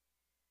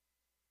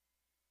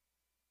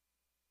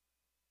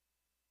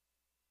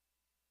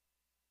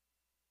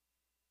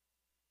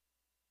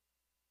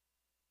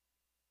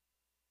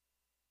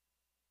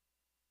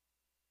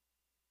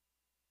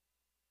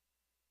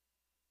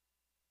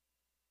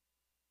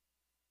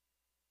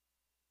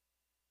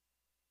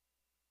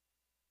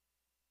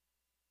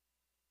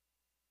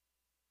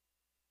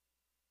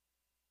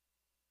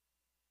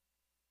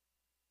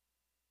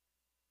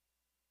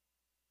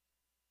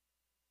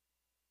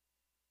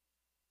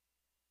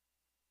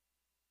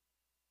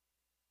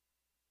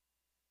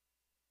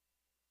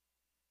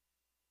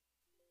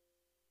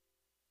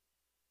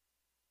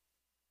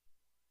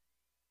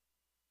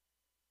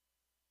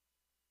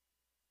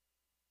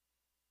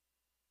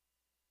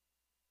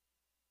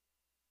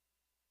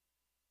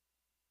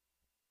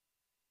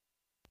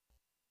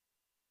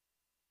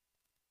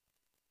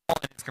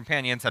and his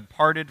companions had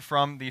parted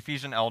from the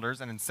Ephesian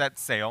elders and had set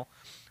sail,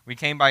 we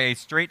came by a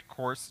straight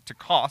course to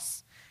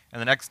Kos,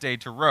 and the next day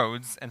to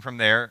Rhodes, and from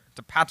there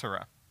to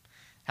Patara.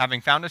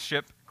 Having found a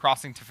ship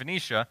crossing to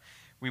Phoenicia,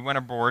 we went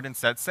aboard and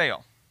set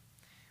sail.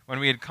 When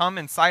we had come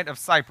in sight of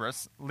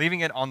Cyprus, leaving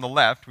it on the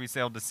left, we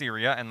sailed to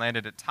Syria and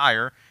landed at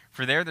Tyre,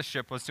 for there the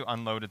ship was to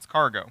unload its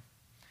cargo.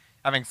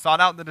 Having sought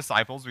out the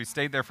disciples, we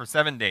stayed there for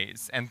 7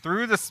 days, and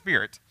through the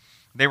Spirit,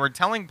 they were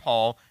telling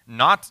Paul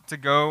not to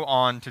go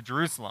on to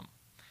Jerusalem.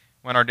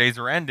 When our days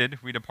were ended,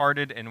 we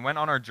departed and went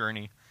on our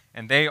journey,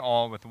 and they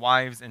all, with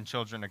wives and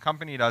children,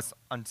 accompanied us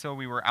until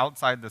we were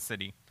outside the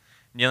city.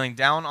 Kneeling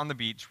down on the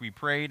beach, we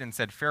prayed and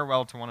said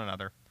farewell to one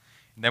another.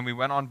 And then we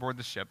went on board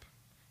the ship,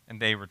 and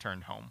they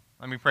returned home.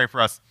 Let me pray for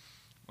us.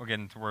 We'll get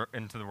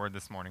into the word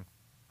this morning.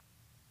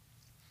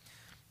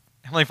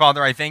 Heavenly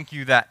Father, I thank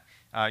you that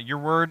your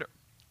word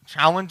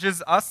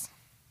challenges us.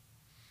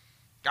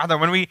 God,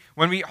 that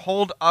when we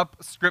hold up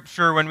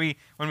Scripture, when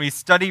we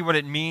study what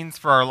it means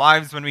for our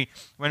lives, when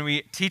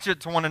we teach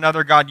it to one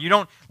another, God, you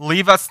don't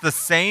leave us the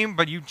same,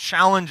 but you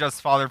challenge us,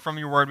 Father, from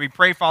your word. We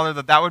pray,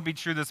 Father, that would be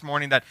true this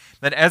morning, that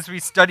as we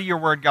study your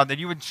word, God, that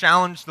you would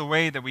challenge the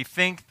way that we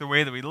think, the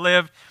way that we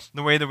live,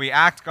 the way that we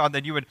act, God,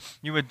 that you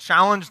would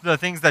challenge the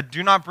things that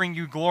do not bring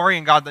you glory,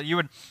 and God, that you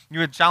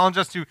would challenge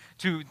us to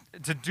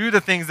do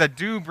the things that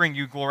do bring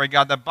you glory,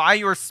 God, that by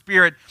your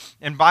Spirit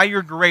and by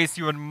your grace,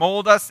 you would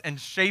mold us and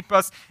shape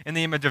us in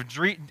the image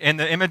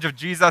of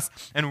Jesus,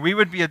 and we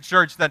would be a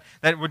church that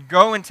would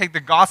go and take the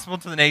gospel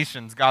to the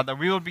nations, God, that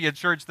we would be a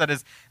church that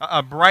is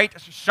a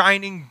bright,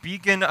 shining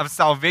beacon of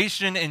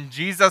salvation in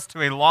Jesus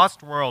to a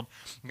lost world.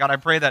 God, I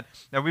pray that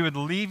we would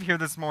leave here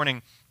this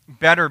morning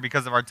better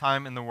because of our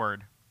time in the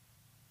Word.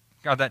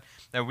 God,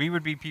 that we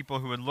would be people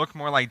who would look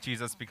more like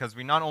Jesus because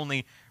we not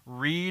only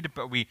read,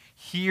 but we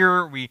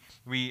hear, we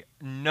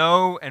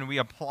know, and we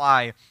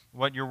apply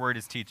what your word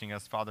is teaching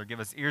us, Father. Give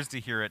us ears to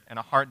hear it and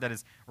a heart that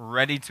is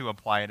ready to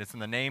apply it. It's in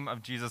the name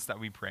of Jesus that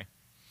we pray.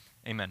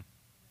 Amen.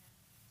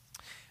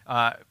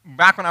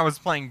 Back when I was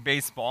playing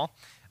baseball,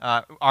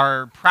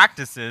 our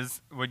practices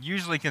would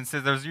usually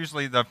consist, there's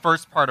usually the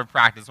first part of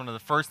practice, one of the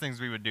first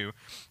things we would do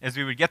is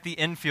we would get the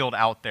infield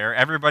out there.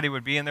 Everybody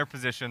would be in their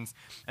positions,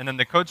 and then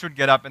the coach would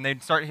get up and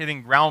they'd start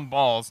hitting ground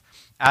balls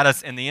at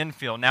us in the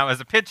infield. Now, as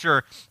a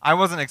pitcher, I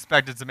wasn't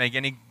expected to make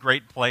any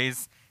great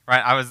plays,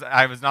 right?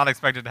 I was not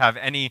expected to have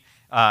any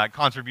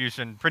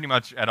contribution pretty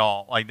much at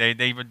all. Like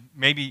they would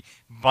maybe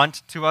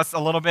bunt to us a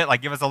little bit,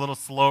 like give us a little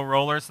slow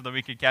roller so that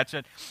we could catch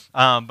it,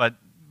 but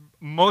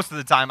most of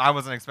the time, I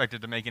wasn't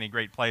expected to make any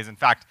great plays. In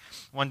fact,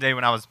 one day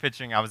when I was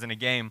pitching, I was in a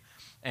game,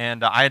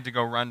 and I had to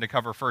go run to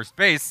cover first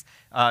base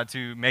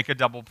to make a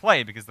double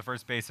play because the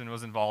first baseman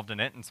was involved in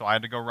it, and so I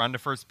had to go run to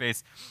first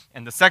base.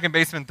 And the second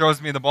baseman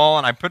throws me the ball,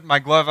 and I put my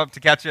glove up to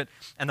catch it,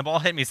 and the ball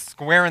hit me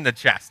square in the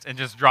chest and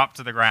just dropped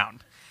to the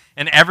ground.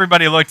 And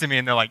everybody looked at me,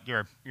 and they're like,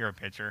 "You're a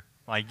pitcher."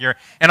 Like you're.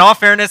 In all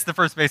fairness, the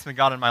first baseman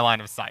got in my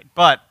line of sight,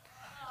 but.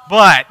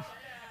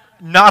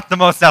 Not the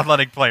most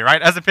athletic play,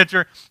 right? As a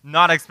pitcher,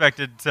 not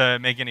expected to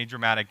make any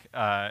dramatic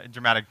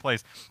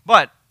plays.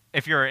 But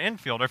if you're an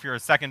infielder, if you're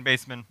a second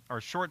baseman or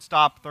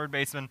shortstop, third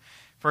baseman,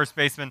 first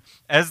baseman,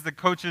 as the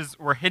coaches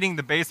were hitting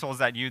the baseballs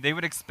at you, they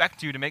would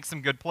expect you to make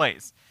some good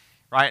plays,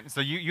 right?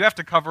 So you have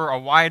to cover a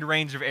wide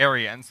range of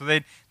area, and so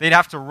they'd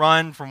have to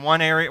run from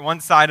one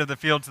side of the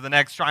field to the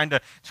next, trying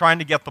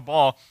to get the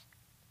ball.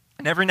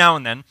 And every now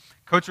and then,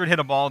 coach would hit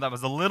a ball that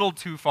was a little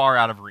too far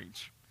out of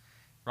reach,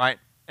 right?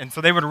 And so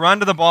they would run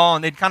to the ball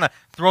and they'd kind of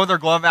throw their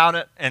glove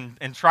out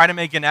and try to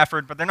make an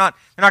effort, but they're not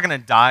going to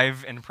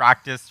dive in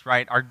practice,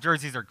 right? Our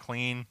jerseys are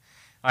clean,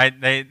 right?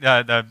 You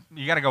got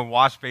to go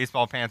wash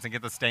baseball pants and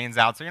get the stains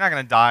out, so you're not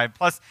going to dive.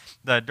 Plus,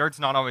 the dirt's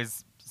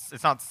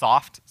it's not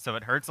soft, so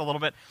it hurts a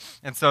little bit,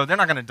 and so they're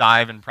not going to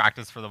dive in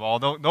practice for the ball.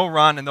 They'll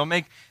run and they'll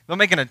make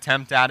an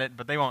attempt at it,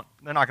 but they're not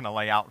going to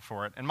lay out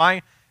for it. And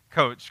my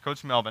coach,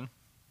 Coach Melvin,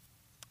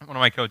 one of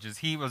my coaches,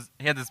 he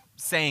had this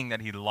saying that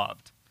he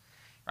loved.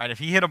 Right, if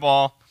he hit a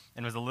ball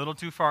and was a little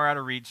too far out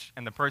of reach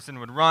and the person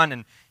would run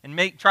and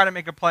try to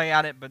make a play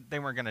at it, but they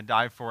weren't going to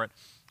dive for it,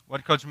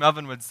 what Coach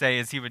Melvin would say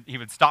is he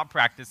would stop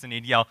practice and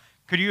he'd yell,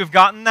 "Could you have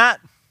gotten that?"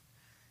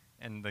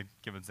 And the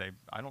kid would say,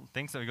 "I don't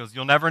think so." He goes,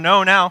 "You'll never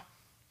know now,"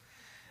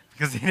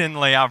 because he didn't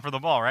lay out for the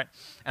ball, right?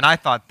 And I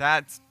thought,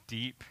 that's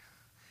deep,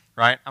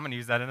 right? I'm going to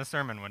use that in a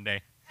sermon one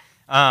day.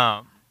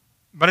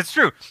 But it's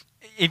true.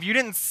 If you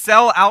didn't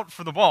sell out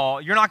for the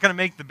ball, you're not going to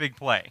make the big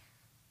play,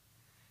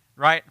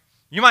 right?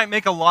 You might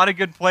make a lot of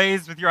good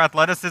plays with your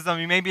athleticism.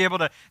 You may be able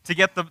to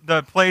get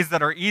the plays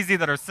that are easy,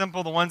 that are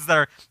simple, the ones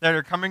that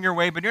are coming your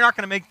way, but you're not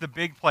going to make the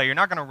big play. You're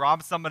not going to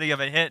rob somebody of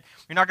a hit.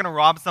 You're not going to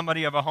rob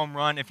somebody of a home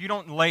run if you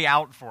don't lay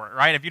out for it,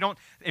 right?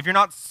 If you're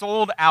not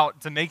sold out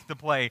to make the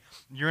play,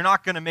 you're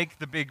not going to make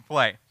the big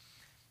play.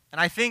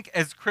 And I think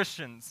as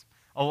Christians,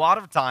 a lot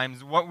of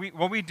times what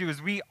we do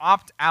is we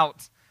opt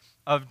out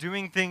of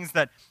doing things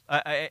that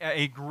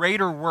a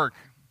greater work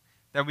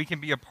that we can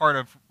be a part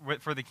of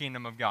for the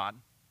kingdom of God.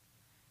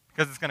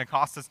 Because it's going to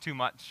cost us too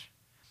much,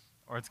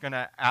 or it's going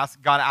to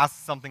God asks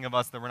something of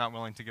us that we're not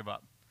willing to give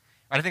up.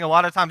 I think a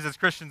lot of times as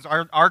Christians,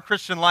 our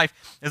Christian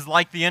life is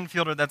like the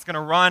infielder that's going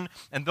to run,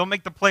 and they'll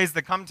make the plays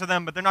that come to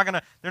them, but they're not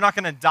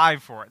going to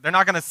dive for it. They're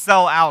not going to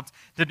sell out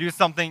to do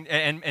something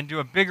and do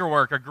a bigger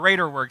work, a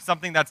greater work,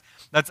 something that's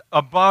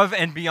above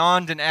and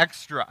beyond and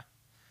extra.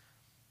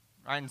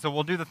 Right? And so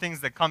we'll do the things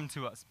that come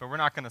to us, but we're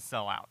not going to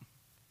sell out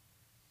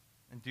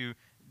and do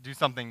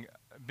something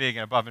big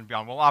and above and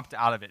beyond. We'll opt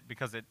out of it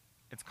because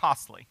it's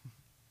costly.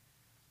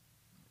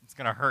 It's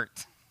going to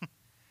hurt.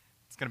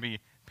 It's going to be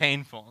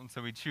painful, and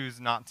so we choose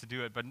not to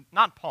do it, but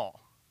not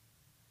Paul.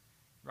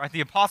 Right?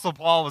 The Apostle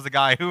Paul was a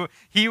guy who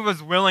he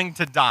was willing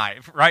to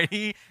dive, right?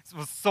 He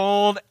was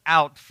sold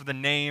out for the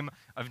name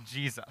of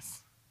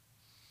Jesus.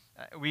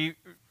 We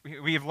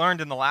have learned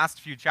in the last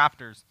few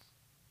chapters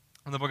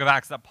of the book of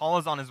Acts that Paul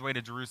is on his way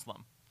to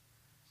Jerusalem.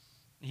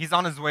 He's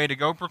on his way to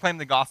go proclaim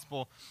the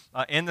gospel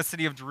in the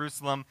city of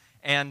Jerusalem.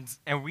 And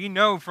we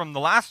know from the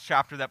last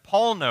chapter that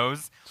Paul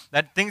knows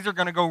that things are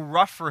going to go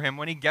rough for him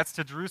when he gets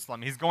to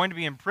Jerusalem. He's going to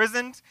be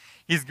imprisoned.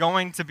 He's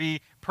going to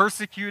be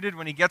persecuted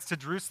when he gets to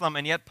Jerusalem.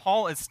 And yet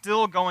Paul is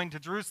still going to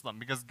Jerusalem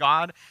because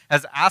God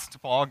has asked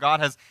Paul,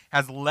 God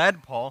has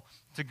led Paul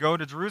to go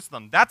to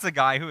Jerusalem. That's a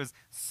guy who is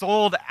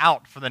sold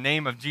out for the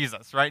name of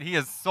Jesus, right? He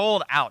is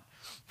sold out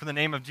for the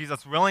name of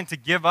Jesus, willing to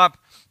give up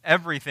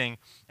everything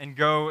and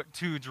go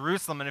to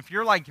Jerusalem. And if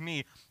you're like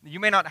me, you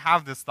may not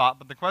have this thought,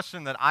 but the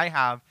question that I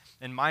have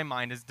in my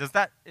mind is,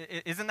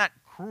 isn't that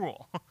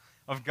cruel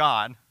of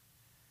God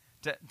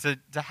to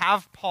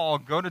have Paul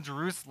go to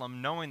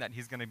Jerusalem knowing that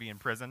he's going to be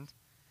imprisoned,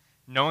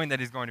 knowing that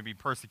he's going to be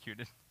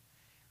persecuted?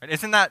 Right?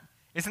 Isn't that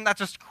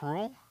just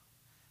cruel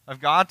of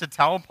God to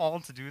tell Paul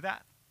to do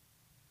that?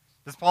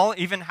 Does Paul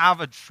even have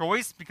a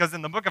choice? Because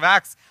in the book of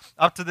Acts,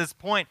 up to this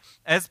point,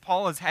 as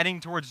Paul is heading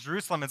towards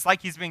Jerusalem, it's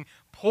like he's being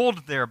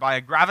pulled there by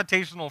a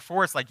gravitational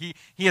force. Like he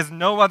has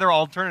no other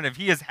alternative.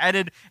 He is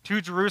headed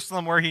to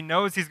Jerusalem where he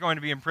knows he's going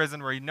to be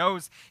imprisoned, where he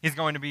knows he's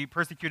going to be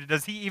persecuted.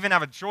 Does he even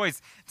have a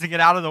choice to get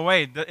out of the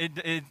way?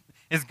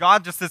 Is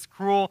God just this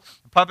cruel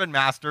puppet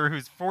master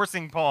who's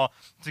forcing Paul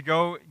to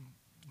go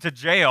to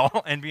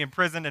jail and be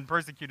imprisoned and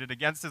persecuted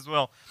against his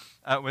will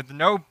with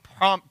no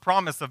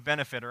promise of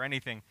benefit or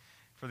anything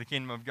for the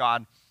kingdom of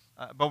God?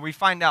 But we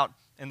find out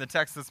in the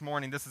text this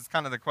morning, this is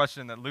kind of the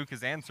question that Luke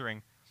is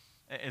answering,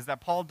 is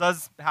that Paul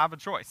does have a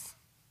choice.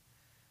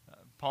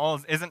 Paul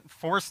isn't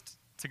forced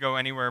to go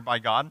anywhere by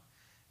God.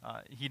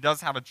 He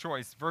does have a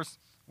choice. Verse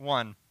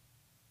 1,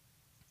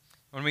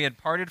 when we had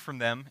parted from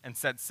them and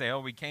set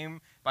sail, we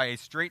came by a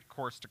straight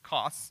course to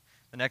Kos,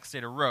 the next day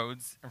to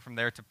Rhodes, and from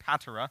there to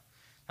Patara.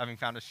 Having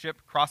found a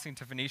ship crossing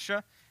to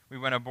Phoenicia, we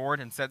went aboard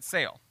and set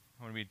sail.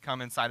 When we had come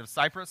inside of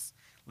Cyprus,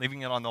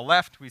 leaving it on the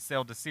left, we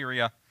sailed to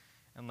Syria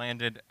and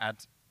landed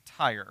at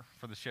Tyre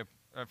for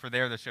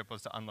there the ship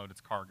was to unload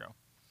its cargo.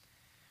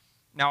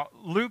 Now,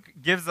 Luke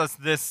gives us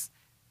this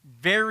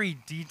very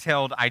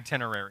detailed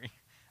itinerary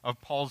of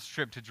Paul's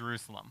trip to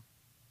Jerusalem.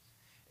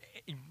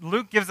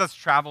 Luke gives us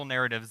travel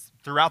narratives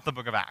throughout the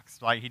book of Acts.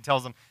 Right? He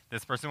tells them,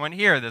 this person went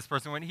here, this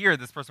person went here,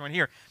 this person went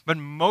here. But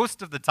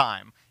most of the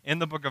time in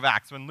the book of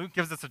Acts, when Luke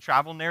gives us a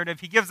travel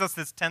narrative, he gives us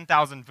this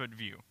 10,000-foot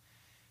view.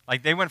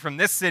 Like they went from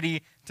this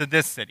city to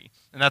this city,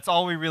 and that's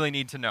all we really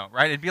need to know,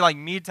 right? It'd be like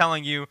me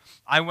telling you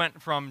I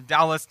went from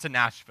Dallas to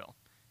Nashville.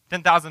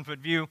 10,000-foot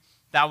view,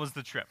 that was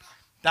the trip.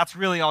 That's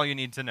really all you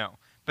need to know,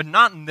 but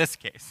not in this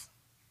case.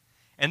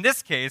 In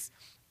this case,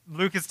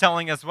 Luke is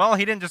telling us, well,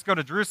 he didn't just go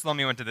to Jerusalem.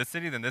 He went to this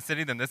city, then this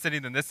city, then this city,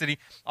 then this city,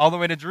 all the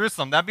way to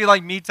Jerusalem. That'd be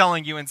like me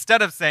telling you,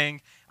 instead of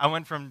saying I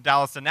went from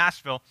Dallas to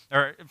Nashville,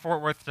 or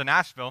Fort Worth to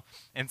Nashville,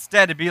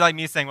 instead it'd be like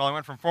me saying, well, I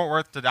went from Fort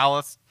Worth to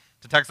Dallas,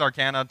 to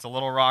Texarkana, to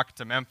Little Rock,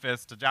 to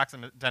Memphis, to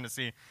Jackson,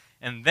 Tennessee,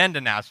 and then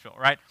to Nashville,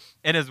 right?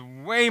 It is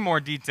way more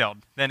detailed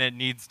than it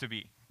needs to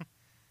be.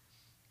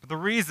 But the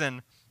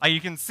reason,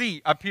 you can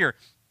see up here,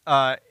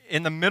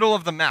 in the middle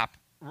of the map,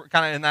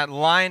 kind of in that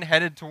line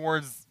headed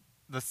towards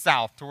the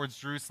south, towards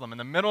Jerusalem, in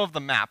the middle of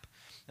the map,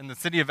 in the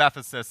city of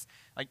Ephesus,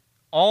 like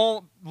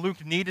all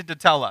Luke needed to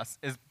tell us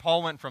is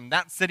Paul went from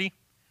that city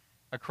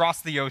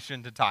across the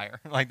ocean to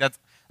Tyre. Like that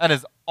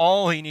is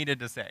all he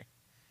needed to say.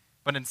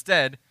 But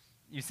instead,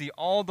 you see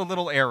all the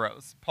little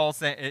arrows.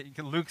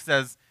 Luke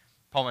says,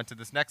 Paul went to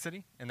this next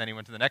city, and then he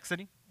went to the next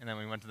city, and then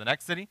we went to the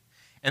next city.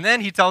 And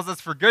then he tells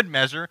us for good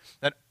measure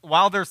that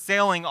while they're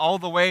sailing all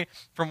the way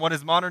from what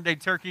is modern-day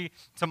Turkey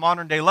to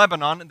modern-day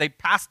Lebanon, they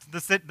passed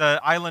the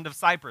island of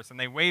Cyprus, and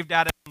they waved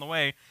at it on the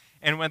way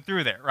and went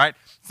through there, right?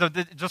 So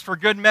just for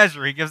good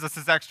measure, he gives us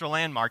this extra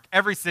landmark.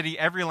 Every city,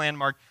 every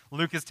landmark,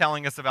 Luke is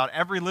telling us about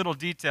every little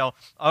detail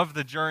of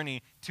the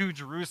journey to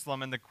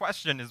Jerusalem. And the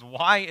question is,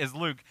 why is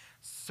Luke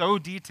so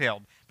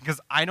detailed? Because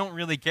I don't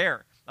really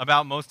care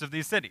about most of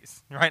these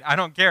cities, right? I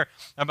don't care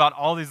about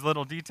all these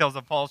little details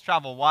of Paul's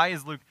travel. Why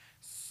is Luke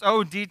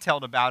so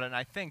detailed about it? And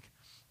I think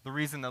the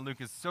reason that Luke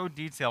is so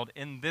detailed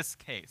in this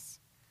case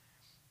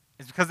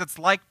is because it's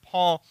like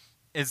Paul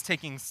is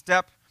taking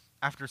step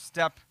after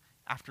step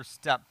after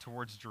step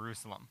towards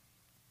Jerusalem.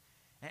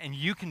 And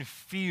you can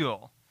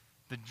feel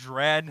the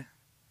dread,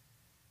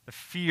 the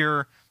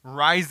fear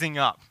rising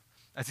up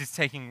as he's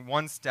taking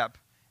one step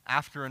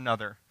after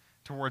another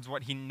towards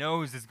what he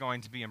knows is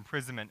going to be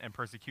imprisonment and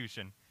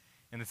persecution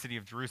in the city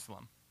of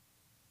Jerusalem.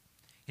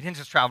 He didn't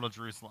just travel to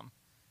Jerusalem.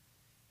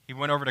 He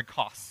went over to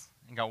Kos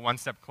and got one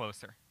step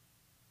closer.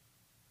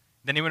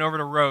 Then he went over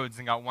to Rhodes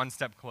and got one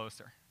step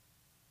closer.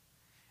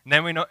 And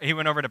then he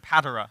went over to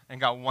Patara and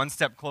got one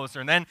step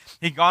closer. And then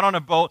he got on a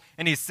boat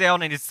and he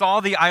sailed and he saw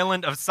the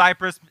island of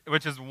Cyprus,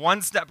 which is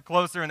one step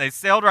closer. And they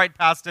sailed right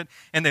past it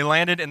and they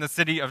landed in the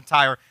city of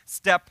Tyre.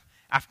 Step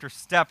after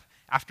step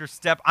after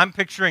step. I'm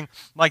picturing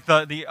like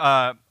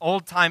the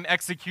old-time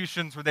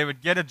executions where they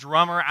would get a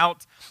drummer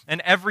out,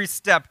 and every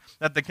step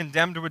that the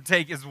condemned would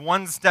take is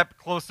one step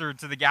closer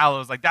to the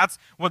gallows. Like that's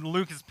what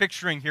Luke is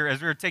picturing here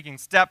as we are taking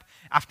step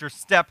after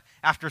step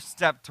after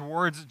step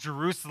towards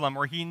Jerusalem,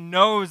 where he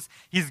knows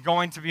he's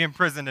going to be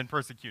imprisoned and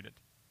persecuted.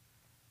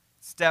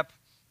 Step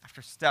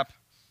after step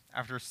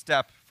after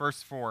step.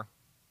 Verse 4.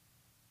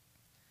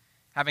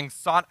 Having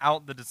sought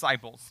out the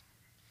disciples,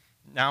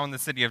 now in the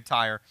city of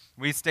Tyre,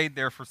 we stayed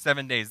there for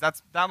 7 days. That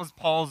was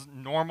Paul's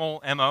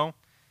normal MO,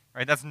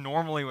 right? That's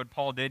normally what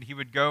Paul did. He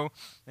would go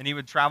and he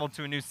would travel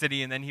to a new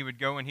city, and then he would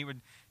go and he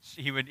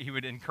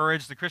would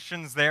encourage the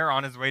Christians there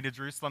on his way to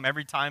Jerusalem.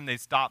 Every time they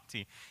stopped,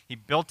 he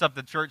built up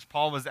the church.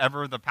 Paul was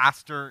ever the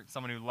pastor,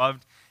 someone who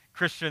loved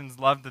Christians,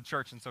 loved the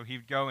church, and so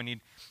he'd go and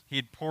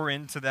he'd pour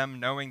into them,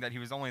 knowing that he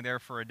was only there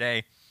for a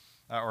day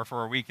or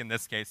for a week in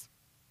this case.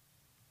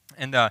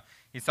 And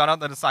he sought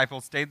out the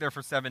disciples, stayed there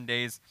for 7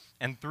 days,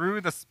 and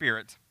through the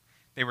Spirit,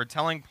 they were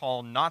telling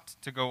Paul not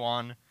to go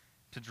on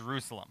to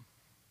Jerusalem.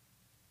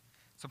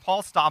 So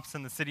Paul stops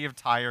in the city of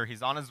Tyre.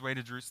 He's on his way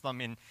to Jerusalem,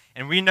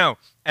 and we know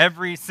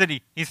every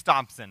city he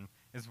stops in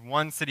is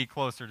one city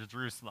closer to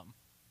Jerusalem,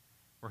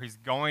 where he's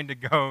going to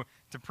go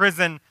to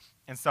prison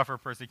and suffer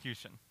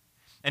persecution.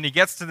 And he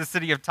gets to the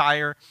city of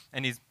Tyre,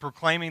 and he's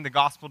proclaiming the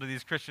gospel to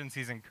these Christians.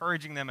 He's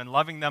encouraging them and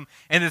loving them.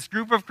 And this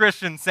group of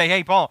Christians say,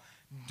 hey, Paul,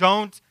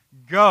 don't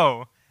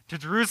go to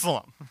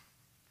Jerusalem.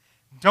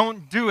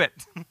 Don't do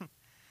it.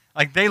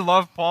 Like, they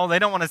love Paul. They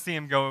don't want to see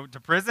him go to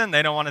prison.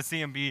 They don't want to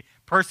see him be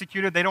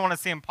persecuted. They don't want to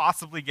see him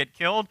possibly get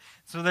killed.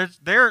 So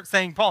they're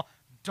saying, Paul,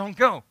 don't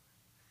go.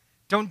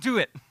 Don't do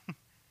it.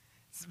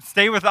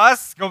 Stay with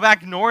us. Go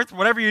back north.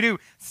 Whatever you do,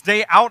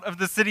 stay out of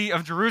the city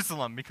of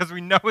Jerusalem, because we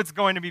know it's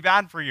going to be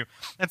bad for you.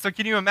 And so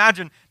can you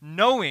imagine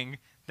knowing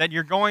that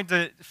you're going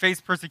to face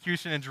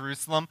persecution in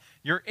Jerusalem?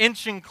 You're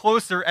inching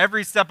closer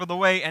every step of the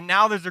way, and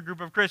now there's a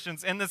group of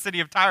Christians in the city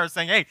of Tyre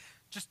saying, hey,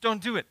 just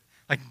don't do it.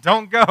 Like,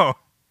 don't go.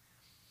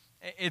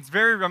 It's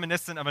very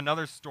reminiscent of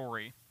another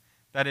story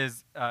that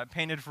is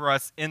painted for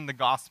us in the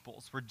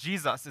Gospels, where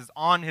Jesus is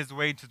on his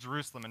way to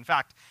Jerusalem. In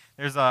fact,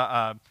 there's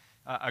a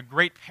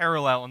great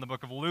parallel in the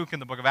book of Luke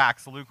and the book of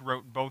Acts. Luke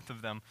wrote both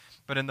of them.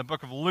 But in the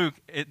book of Luke,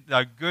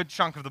 a good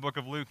chunk of the book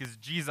of Luke is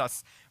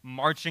Jesus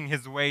marching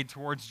his way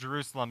towards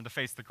Jerusalem to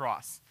face the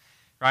cross,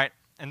 right?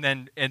 And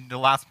then in the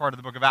last part of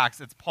the book of Acts,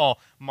 it's Paul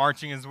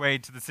marching his way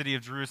to the city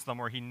of Jerusalem,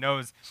 where he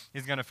knows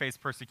he's going to face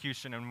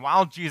persecution. And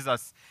while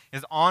Jesus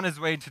is on his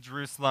way to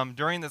Jerusalem,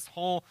 during this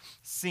whole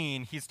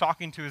scene, he's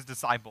talking to his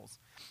disciples.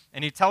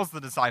 And he tells the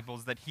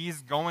disciples that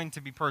he's going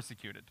to be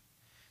persecuted,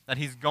 that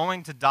he's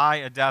going to die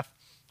a death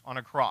on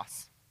a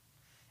cross.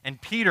 And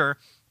Peter,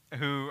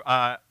 who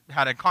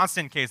had a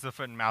constant case of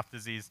foot and mouth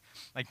disease,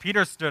 like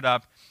Peter stood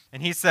up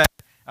and he said,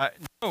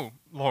 no,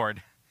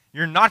 Lord,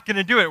 you're not going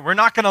to do it. We're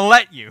not going to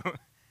let you.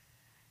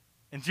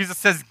 And Jesus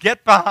says,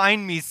 get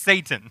behind me,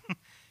 Satan.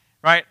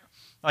 Right?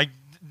 Like,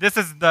 this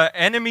is the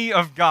enemy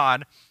of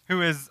God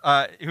who is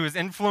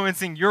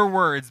influencing your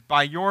words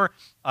by your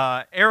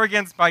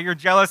arrogance, by your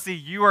jealousy.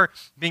 You are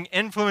being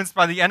influenced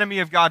by the enemy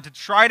of God to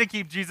try to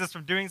keep Jesus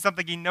from doing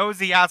something he knows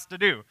he has to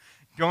do,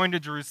 going to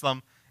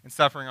Jerusalem and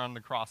suffering on the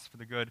cross for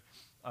the good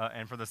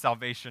and for the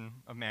salvation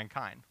of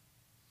mankind.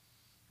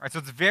 All right, so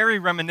it's very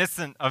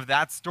reminiscent of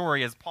that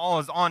story. As Paul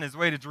is on his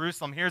way to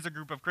Jerusalem, here's a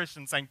group of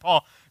Christians saying,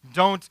 Paul,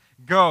 don't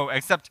go,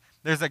 except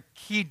there's a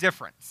key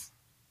difference.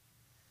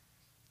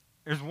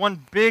 There's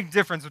one big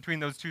difference between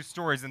those two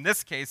stories. In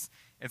this case,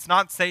 it's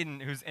not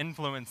Satan who's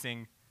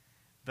influencing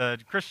the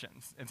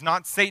Christians. It's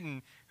not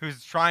Satan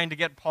who's trying to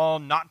get Paul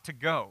not to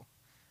go.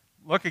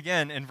 Look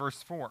again in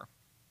verse 4.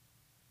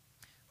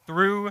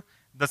 Through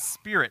the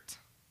Spirit,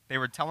 they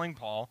were telling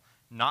Paul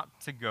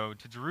not to go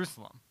to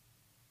Jerusalem.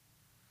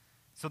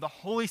 So the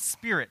Holy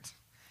Spirit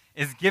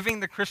is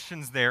giving the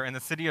Christians there in the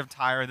city of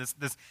Tyre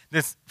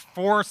this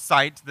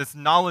foresight, this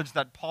knowledge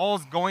that Paul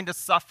is going to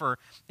suffer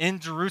in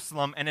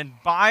Jerusalem. And then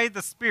by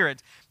the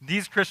Spirit,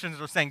 these Christians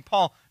are saying,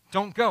 Paul,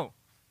 don't go.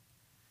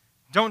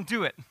 Don't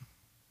do it.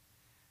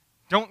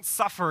 Don't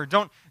suffer.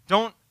 Don't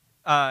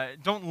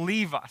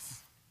leave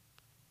us.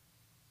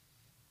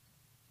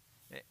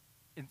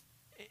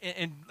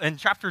 In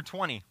chapter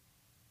 20,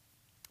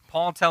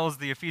 Paul tells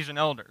the Ephesian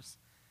elders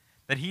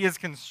that he is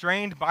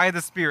constrained by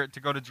the Spirit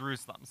to go to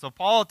Jerusalem. So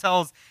Paul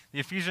tells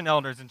the Ephesian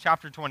elders in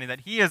chapter 20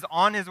 that he is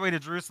on his way to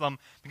Jerusalem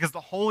because the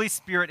Holy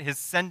Spirit is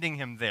sending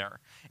him there.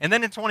 And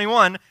then in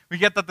 21, we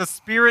get that the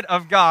Spirit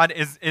of God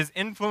is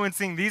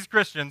influencing these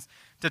Christians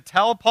to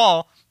tell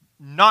Paul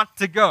not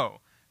to go.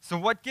 So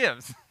what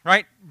gives,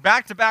 right?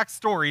 Back-to-back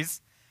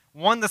stories.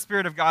 One, the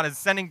Spirit of God is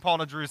sending Paul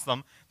to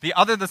Jerusalem. The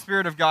other, the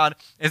Spirit of God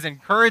is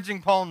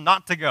encouraging Paul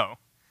not to go.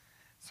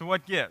 So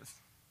what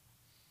gives?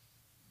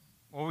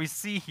 What we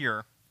see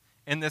here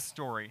in this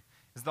story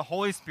is the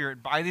Holy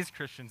Spirit, by these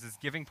Christians, is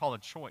giving Paul a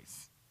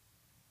choice.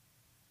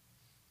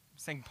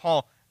 Saying,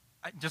 Paul,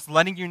 just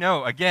letting you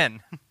know,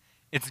 again,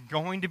 it's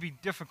going to be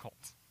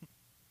difficult.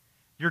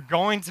 You're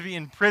going to be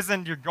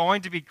imprisoned. You're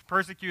going to be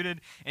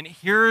persecuted. And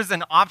here's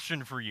an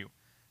option for you.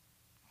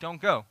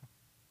 Don't go.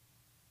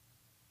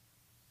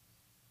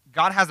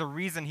 God has a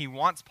reason he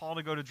wants Paul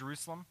to go to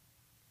Jerusalem.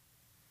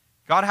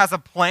 God has a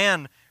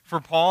plan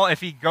for Paul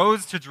if he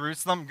goes to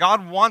Jerusalem.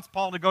 God wants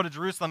Paul to go to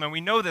Jerusalem, and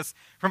we know this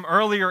from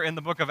earlier in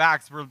the book of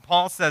Acts, where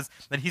Paul says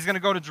that he's going to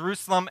go to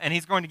Jerusalem and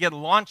he's going to get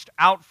launched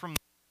out from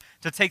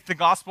to take the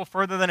gospel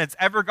further than it's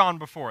ever gone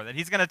before, that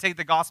he's going to take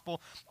the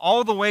gospel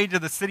all the way to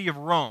the city of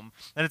Rome,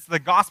 that the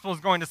gospel is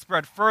going to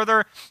spread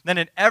further than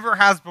it ever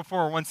has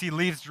before once he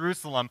leaves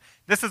Jerusalem.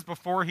 This is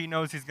before he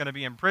knows he's going to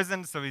be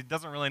imprisoned, so he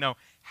doesn't really know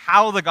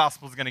how the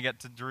gospel is going to get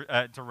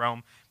to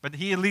Rome, but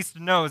he at least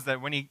knows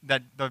that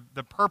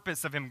the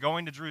purpose of him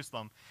going to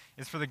Jerusalem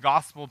is for the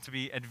gospel to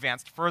be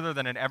advanced further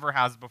than it ever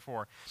has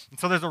before. And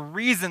so there's a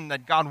reason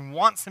that God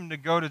wants him to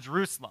go to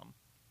Jerusalem.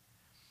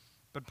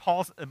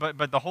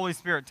 But the Holy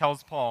Spirit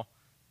tells Paul,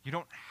 you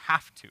don't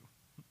have to.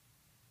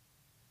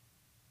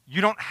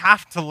 You don't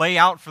have to lay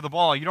out for the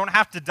ball. You don't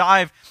have to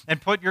dive and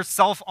put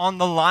yourself on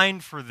the line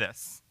for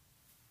this.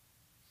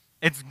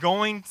 It's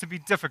going to be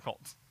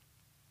difficult.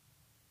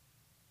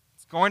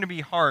 It's going to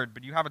be hard,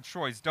 but you have a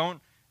choice.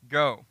 Don't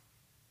go.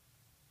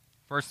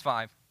 Verse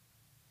 5.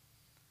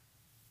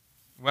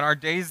 When our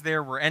days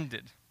there were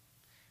ended,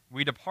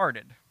 we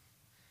departed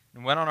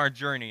and went on our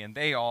journey, and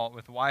they all,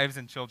 with wives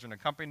and children,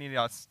 accompanied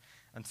us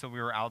until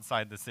we were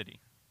outside the city.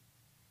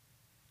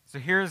 So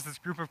here's this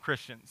group of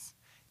Christians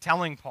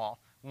telling Paul,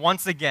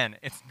 once again,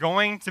 it's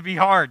going to be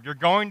hard. You're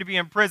going to be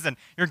in prison.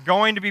 You're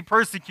going to be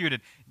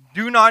persecuted.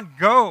 Do not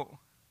go.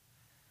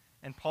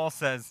 And Paul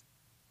says,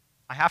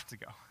 I have to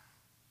go.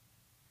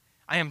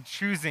 I am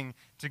choosing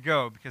to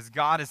go because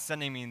God is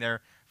sending me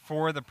there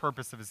for the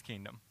purpose of his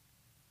kingdom.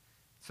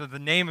 So the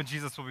name of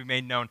Jesus will be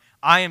made known.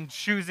 I am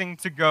choosing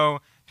to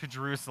go to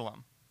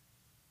Jerusalem.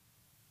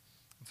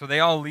 So they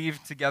all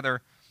leave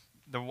together,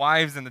 the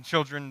wives and the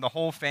children, the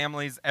whole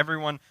families,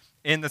 everyone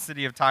in the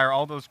city of Tyre,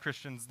 all those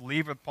Christians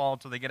leave with Paul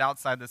till they get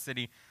outside the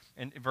city.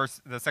 In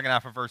the second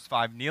half of verse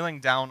 5, kneeling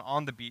down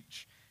on the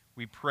beach,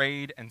 we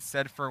prayed and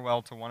said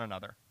farewell to one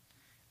another.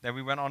 Then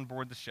we went on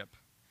board the ship,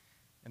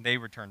 and they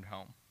returned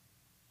home.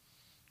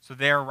 So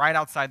there, right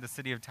outside the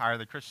city of Tyre,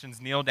 the Christians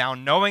kneel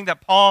down, knowing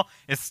that Paul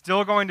is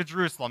still going to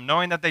Jerusalem,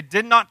 knowing that they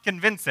did not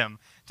convince him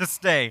to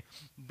stay.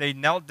 They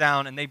knelt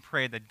down and they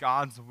prayed that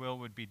God's will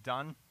would be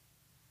done,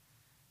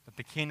 that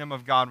the kingdom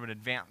of God would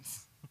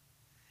advance,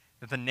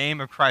 that the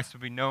name of Christ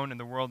would be known in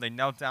the world. They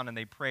knelt down and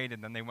they prayed,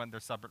 and then they went their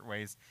separate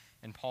ways.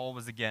 And Paul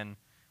was again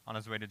on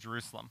his way to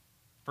Jerusalem.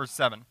 Verse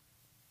 7,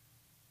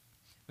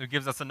 it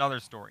gives us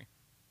another story.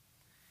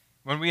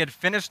 When we had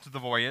finished the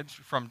voyage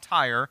from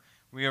Tyre,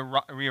 we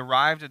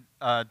arrived at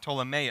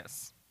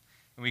Ptolemais,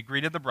 and we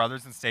greeted the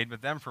brothers and stayed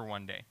with them for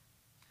one day.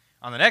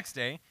 On the next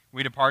day,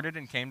 we departed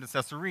and came to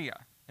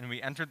Caesarea, and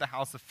we entered the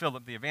house of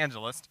Philip the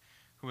evangelist,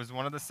 who was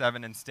one of the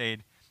 7, and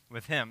stayed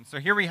with him. So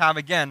here we have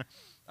again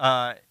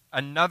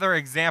another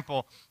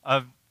example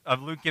of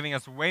Luke giving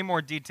us way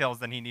more details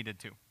than he needed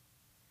to.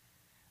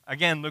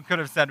 Again, Luke could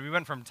have said, we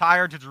went from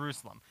Tyre to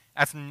Jerusalem.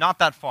 That's not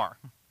that far.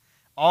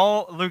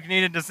 All Luke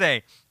needed to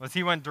say was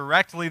he went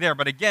directly there.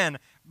 But again,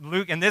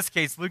 Luke, in this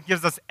case, Luke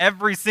gives us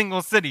every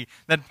single city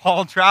that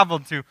Paul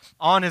traveled to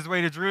on his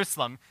way to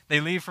Jerusalem. They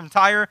leave from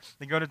Tyre,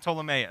 they go to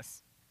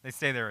Ptolemais. They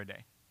stay there a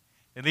day.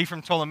 They leave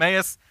from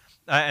Ptolemais,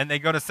 and they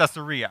go to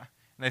Caesarea,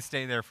 and they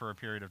stay there for a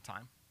period of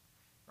time.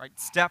 Right?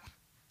 Step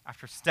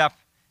after step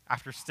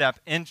after step,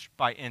 inch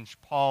by inch,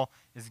 Paul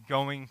is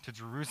going to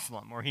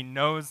Jerusalem, where he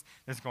knows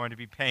there's going to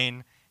be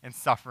pain and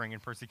suffering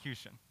and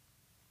persecution.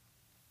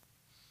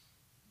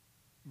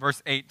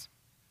 Verse 8,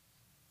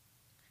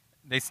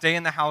 they stay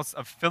in the house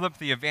of Philip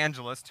the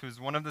evangelist, who is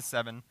one of the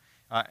 7,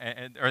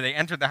 or they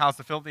entered the house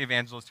of Philip the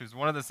evangelist, who is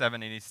one of the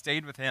 7, and he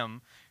stayed with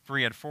him, for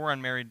he had 4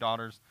 unmarried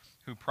daughters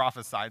who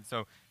prophesied.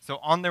 So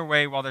on their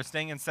way, while they're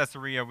staying in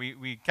Caesarea,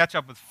 we catch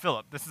up with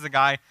Philip. This is a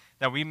guy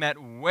that we met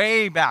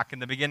way back in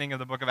the beginning of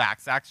the book of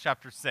Acts, Acts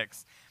chapter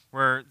 6,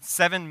 where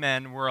 7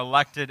 men were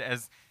elected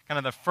as kind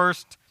of the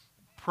first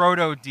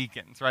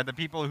proto-deacons, right? The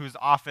people whose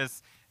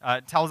office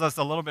tells us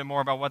a little bit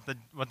more about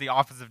what the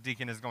office of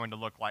deacon is going to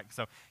look like.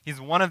 So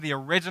he's one of the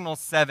original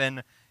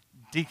 7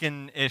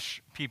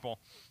 deacon-ish people.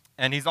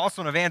 And he's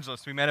also an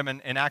evangelist. We met him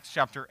in Acts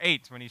chapter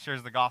 8 when he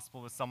shares the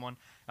gospel with someone,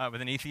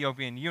 with an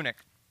Ethiopian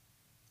eunuch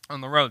on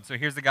the road. So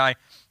here's a guy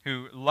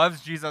who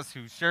loves Jesus,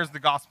 who shares the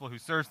gospel, who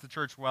serves the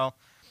church well.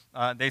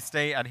 They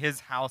stay at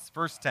his house.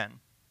 Verse 10.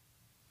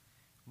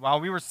 While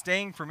we were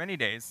staying for many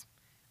days,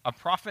 a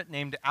prophet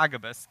named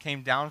Agabus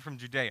came down from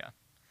Judea.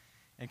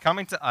 And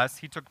coming to us,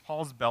 he took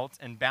Paul's belt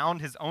and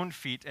bound his own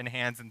feet and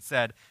hands and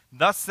said,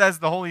 "Thus says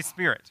the Holy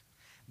Spirit,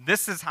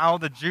 This is how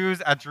the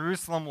Jews at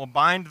Jerusalem will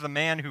bind the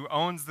man who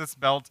owns this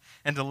belt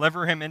and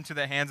deliver him into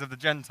the hands of the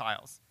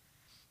Gentiles.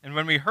 And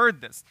when we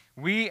heard this,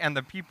 we and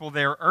the people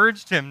there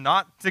urged him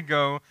not to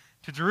go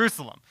to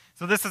Jerusalem.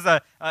 So this is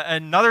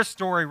another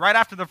story right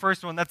after the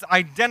first one that's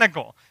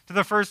identical to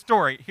the first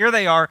story. Here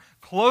they are,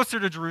 closer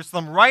to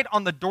Jerusalem, right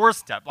on the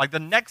doorstep, like the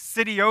next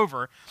city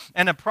over,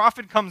 and a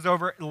prophet comes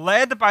over,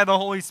 led by the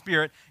Holy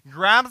Spirit,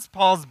 grabs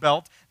Paul's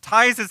belt,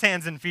 ties his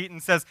hands and feet,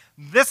 and says,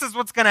 this is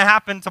what's going to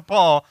happen to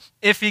Paul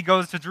if he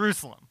goes to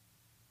Jerusalem.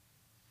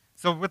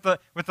 So with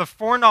the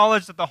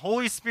foreknowledge that the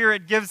Holy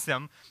Spirit gives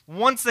him,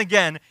 once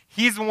again,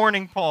 he's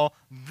warning Paul,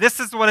 this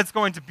is what it's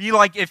going to be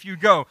like if you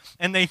go.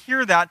 And they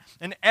hear that,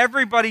 and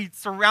everybody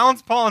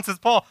surrounds Paul and says,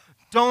 Paul,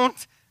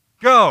 don't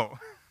go.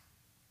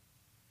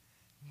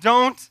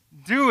 Don't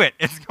do it.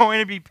 It's going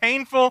to be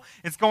painful.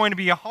 It's going to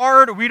be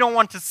hard. We don't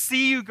want to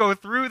see you go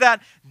through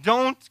that.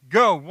 Don't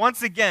go.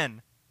 Once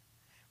again,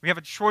 we have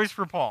a choice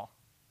for Paul.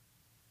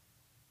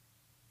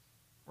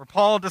 Where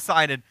Paul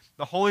decided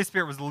the Holy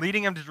Spirit was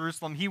leading him to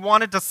Jerusalem. He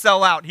wanted to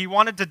sell out. He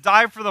wanted to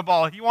dive for the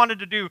ball. He wanted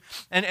to do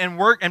and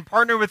work and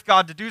partner with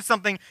God to do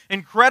something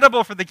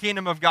incredible for the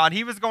kingdom of God.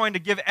 He was going to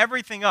give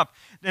everything up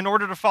in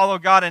order to follow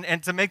God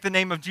and to make the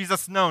name of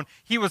Jesus known.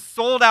 He was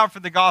sold out for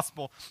the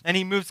gospel, and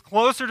he moves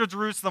closer to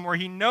Jerusalem where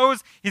he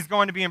knows he's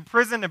going to be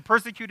imprisoned and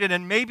persecuted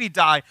and maybe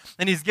die,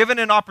 and he's given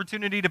an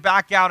opportunity to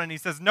back out, and he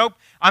says, nope,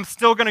 I'm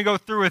still going to go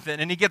through with it.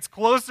 And he gets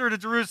closer to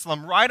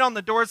Jerusalem, right on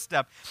the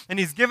doorstep, and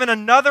he's given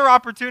another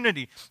opportunity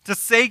to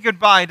say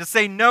goodbye, to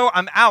say, no,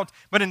 I'm out.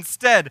 But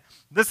instead,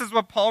 this is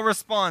what Paul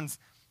responds.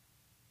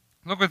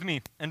 Look with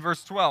me in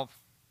verse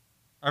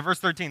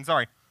 13,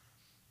 sorry.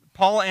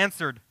 Paul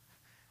answered,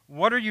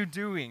 what are you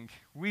doing,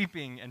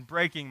 weeping and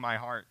breaking my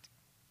heart?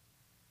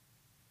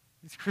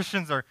 These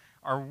Christians are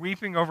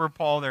weeping over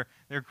Paul.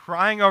 They're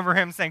crying over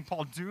him, saying,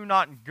 Paul, do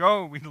not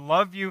go. We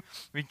love you.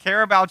 We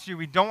care about you.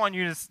 We don't want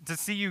you to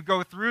see you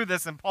go through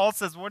this. And Paul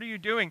says, what are you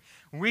doing?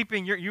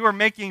 Weeping. You are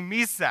making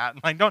me sad.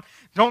 Like,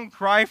 don't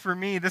cry for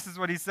me. This is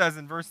what he says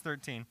in verse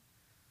 13.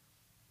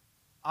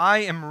 I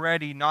am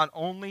ready not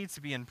only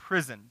to be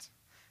imprisoned,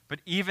 but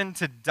even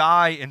to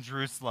die in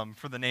Jerusalem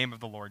for the name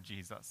of the Lord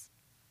Jesus.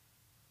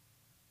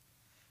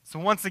 So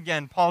once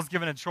again, Paul's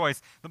given a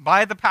choice.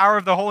 By the power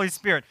of the Holy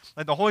Spirit,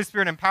 like the Holy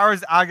Spirit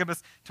empowers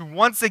Agabus to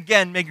once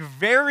again make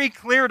very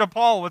clear to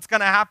Paul what's going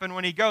to happen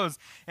when he goes.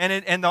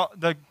 And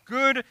the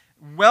good,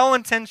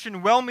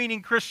 well-intentioned,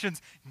 well-meaning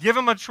Christians give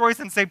him a choice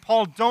and say,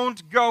 Paul,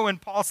 don't go.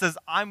 And Paul says,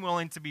 I'm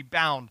willing to be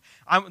bound.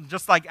 I'm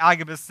just like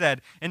Agabus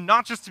said. And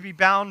not just to be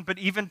bound, but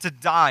even to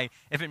die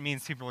if it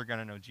means people are going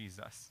to know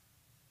Jesus.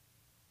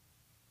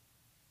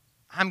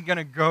 I'm going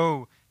to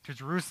go to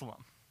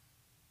Jerusalem.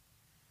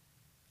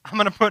 I'm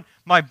going to put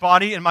my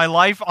body and my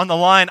life on the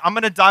line. I'm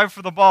going to dive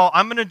for the ball.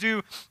 I'm going to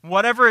do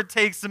whatever it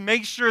takes to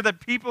make sure that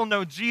people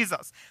know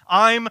Jesus.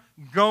 I'm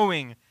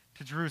going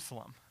to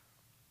Jerusalem.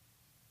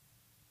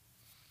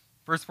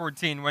 Verse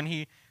 14, when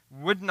he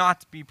would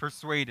not be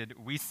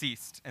persuaded, we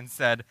ceased and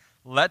said,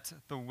 let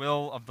the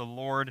will of the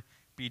Lord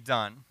be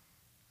done.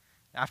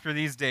 After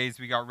these days,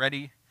 we got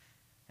ready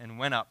and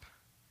went up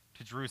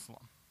to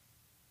Jerusalem.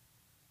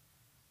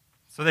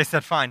 So they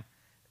said, fine.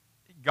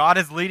 God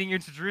is leading you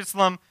to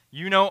Jerusalem.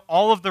 You know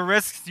all of the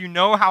risks. You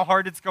know how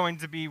hard it's going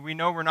to be. We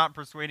know we're not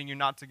persuading you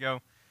not to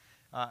go.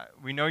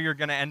 We know you're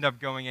going to end up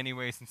going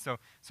anyways. And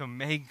so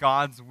may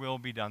God's will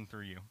be done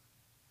through you.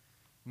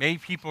 May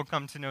people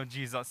come to know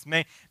Jesus.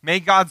 May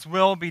God's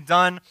will be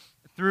done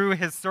through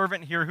his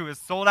servant here who is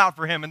sold out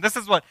for him. And this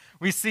is what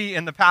we see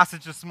in the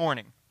passage this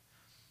morning.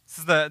 This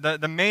is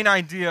the main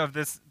idea of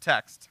this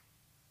text.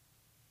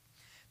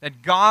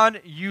 That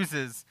God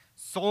uses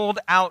sold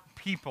out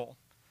people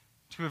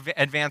to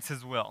advance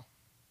his will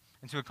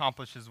and to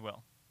accomplish his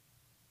will.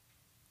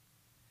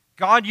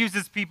 God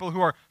uses people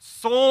who are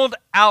sold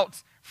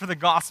out for the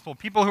gospel,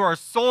 people who are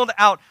sold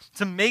out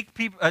to make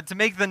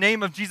the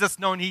name of Jesus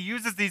known. He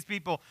uses these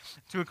people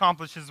to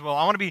accomplish his will.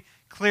 I want to be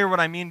clear what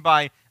I mean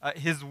by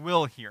his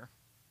will here.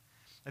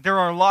 That there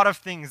are a lot of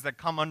things that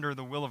come under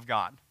the will of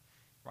God.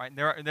 Right?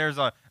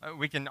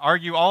 We can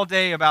argue all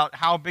day about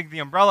how big the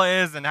umbrella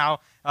is and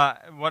how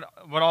what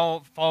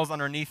all falls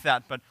underneath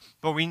that,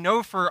 but we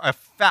know for a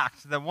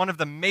fact that one of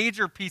the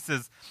major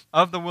pieces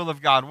of the will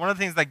of God, one of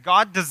the things that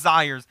God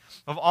desires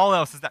of all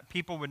else, is that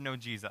people would know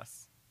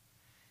Jesus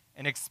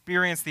and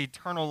experience the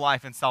eternal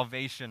life and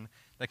salvation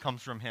that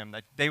comes from him,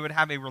 that they would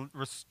have a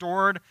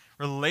restored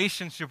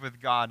relationship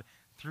with God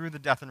through the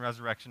death and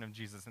resurrection of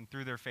Jesus and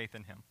through their faith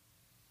in him.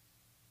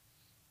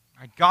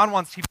 God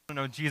wants people to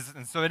know Jesus,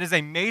 and so it is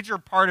a major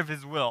part of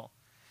his will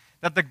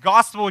that the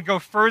gospel would go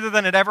further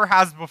than it ever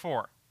has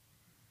before.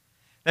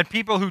 That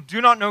people who do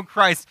not know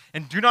Christ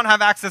and do not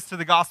have access to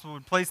the gospel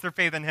would place their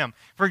faith in him.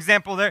 For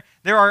example,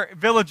 there are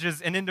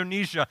villages in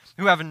Indonesia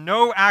who have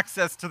no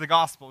access to the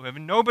gospel, who have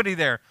nobody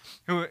there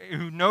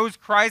who knows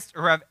Christ,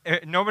 or have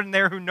nobody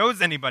there who knows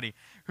anybody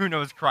who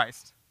knows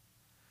Christ.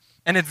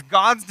 And it's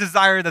God's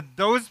desire that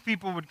those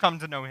people would come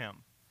to know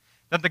him.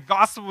 that the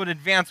gospel would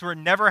advance where it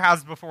never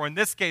has before. In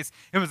this case,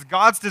 it was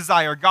God's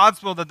desire,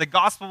 God's will, that the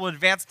gospel would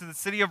advance to the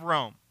city of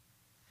Rome,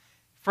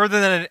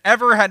 further than it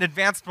ever had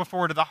advanced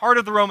before, to the heart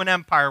of the Roman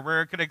Empire,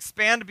 where it could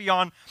expand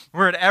beyond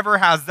where it ever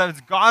has. That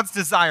was God's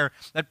desire,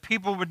 that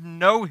people would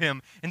know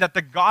him, and that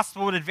the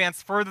gospel would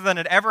advance further than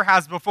it ever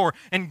has before.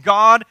 And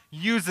God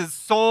uses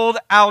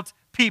sold-out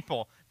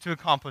people to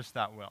accomplish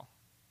that will.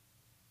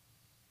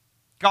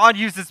 God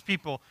uses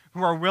people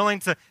who are willing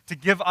to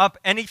give up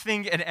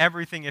anything and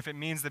everything if it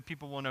means that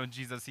people will know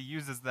Jesus. He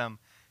uses them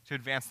to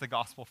advance the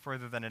gospel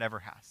further than it ever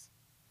has,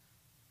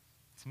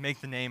 to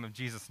make the name of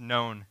Jesus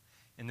known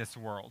in this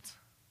world.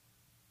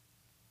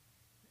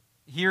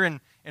 Here in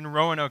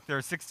Roanoke, there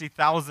are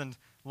 60,000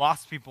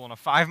 lost people in a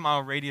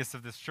 5-mile radius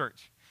of this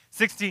church.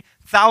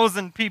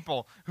 60,000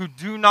 people who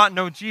do not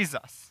know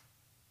Jesus.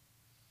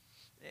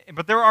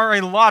 But there are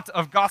a lot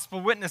of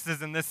gospel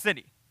witnesses in this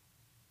city.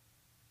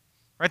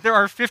 Right? There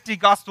are 50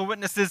 gospel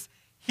witnesses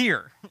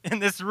here in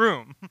this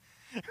room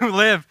who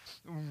live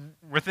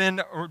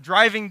within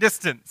driving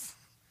distance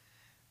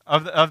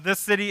of this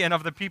city and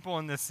of the people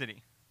in this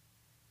city.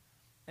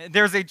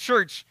 There's a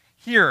church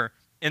here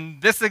in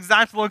this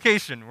exact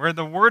location where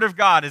the Word of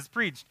God is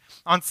preached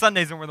on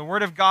Sundays and where the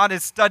Word of God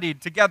is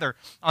studied together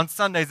on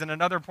Sundays and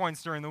at other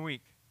points during the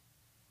week.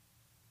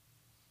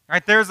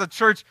 Right, there's a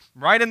church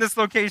right in this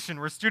location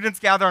where students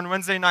gather on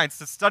Wednesday nights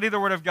to study the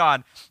Word of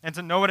God and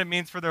to know what it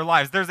means for their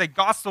lives. There's a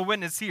gospel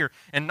witness here,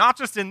 and not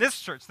just in this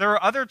church. There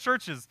are other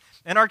churches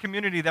in our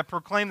community that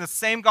proclaim the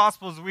same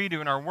gospel as we do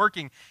and are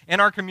working in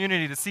our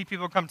community to see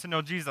people come to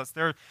know Jesus.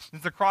 There's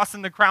the Cross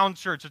and the Crown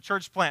Church, a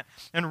church plant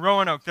in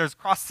Roanoke. There's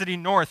Cross City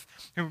North,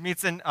 who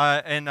meets in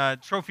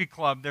Trophy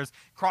Club. There's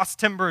Cross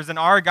Timbers in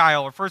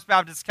Argyle or First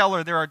Baptist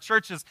Keller. There are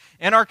churches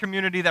in our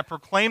community that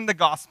proclaim the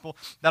gospel,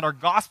 that are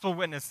gospel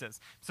witnesses.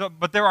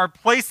 But there are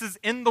places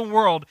in the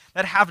world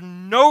that have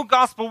no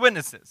gospel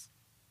witnesses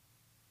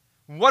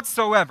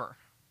whatsoever.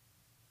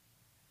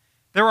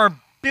 There are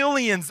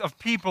billions of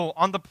people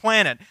on the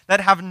planet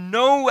that have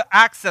no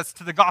access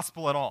to the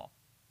gospel at all.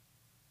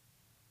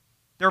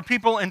 There are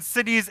people in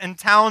cities and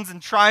towns and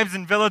tribes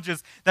and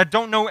villages that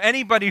don't know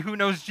anybody who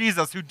knows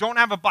Jesus, who don't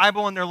have a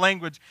Bible in their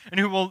language, and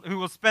who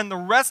will spend the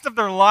rest of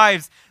their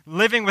lives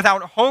living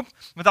without hope,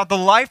 without the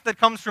life that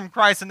comes from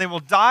Christ, and they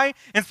will die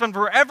and spend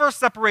forever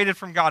separated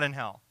from God in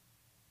hell.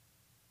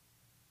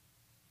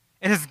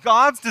 It is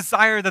God's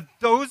desire that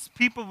those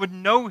people would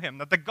know him,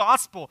 that the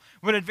gospel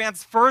would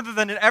advance further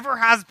than it ever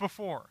has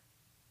before.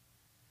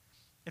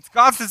 It's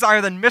God's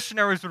desire that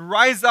missionaries would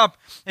rise up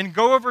and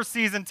go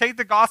overseas and take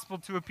the gospel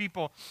to a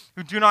people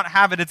who do not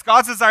have it. It's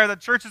God's desire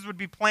that churches would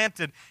be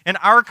planted in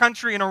our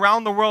country and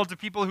around the world to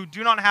people who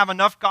do not have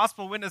enough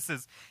gospel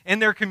witnesses in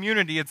their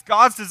community. It's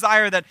God's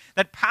desire that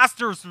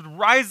pastors would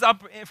rise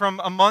up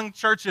from among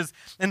churches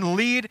and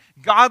lead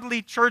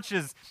godly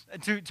churches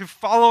to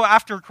follow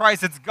after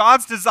Christ. It's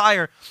God's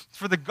desire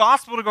for the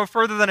gospel to go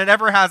further than it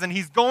ever has, and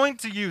he's going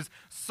to use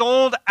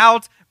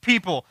sold-out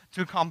people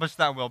to accomplish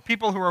that will.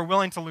 People who are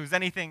willing to lose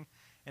anything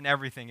and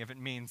everything if it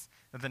means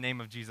that the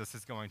name of Jesus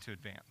is going to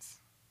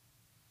advance.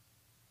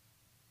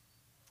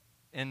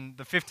 In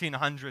the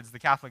 1500s, the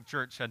Catholic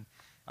Church had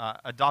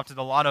adopted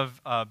a lot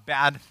of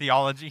bad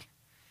theology,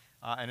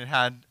 and it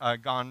had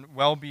gone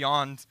well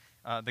beyond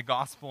the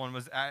gospel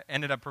and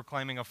ended up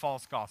proclaiming a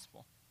false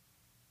gospel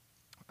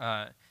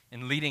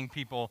in leading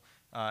people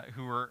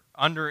who were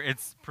under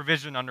its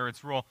provision, under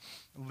its rule,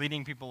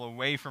 leading people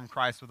away from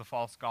Christ with a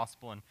false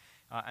gospel.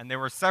 And there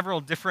were several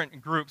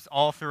different groups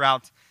all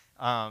throughout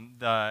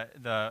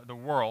the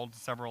world,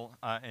 several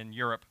in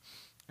Europe,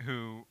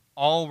 who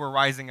all were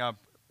rising up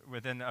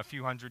within a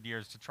few hundred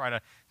years to try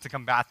to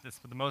combat this.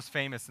 But the most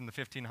famous in the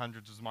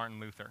 1500s was Martin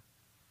Luther.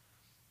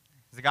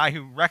 He's a guy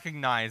who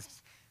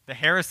recognized the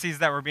heresies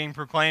that were being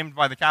proclaimed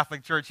by the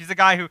Catholic Church. He's a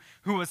guy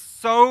who was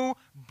so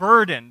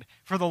burdened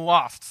for the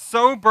lost,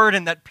 so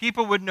burdened that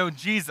people would know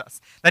Jesus,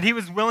 that he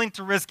was willing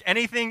to risk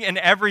anything and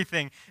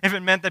everything if it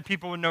meant that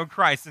people would know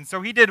Christ. And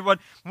so he did what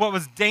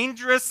was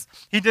dangerous,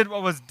 he did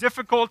what was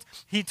difficult.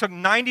 He took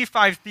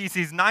 95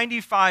 theses,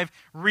 95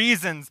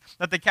 reasons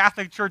that the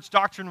Catholic Church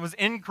doctrine was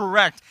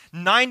incorrect,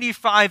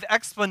 95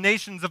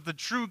 explanations of the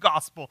true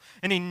gospel,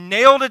 and he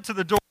nailed it to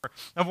the door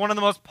of one of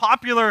the most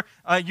popular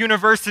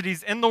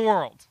universities in the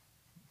world.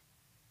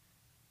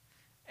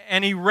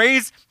 And he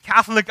raised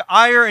Catholic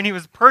ire, and he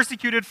was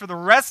persecuted for the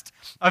rest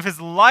of his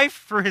life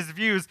for his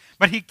views,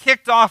 but he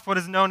kicked off what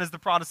is known as the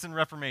Protestant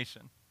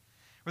Reformation,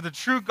 where the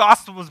true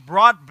gospel was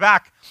brought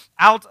back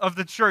out of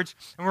the church,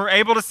 and we were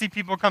able to see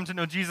people come to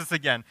know Jesus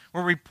again,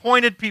 where we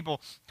pointed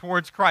people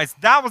towards Christ.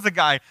 That was a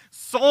guy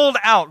sold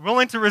out,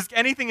 willing to risk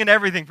anything and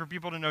everything for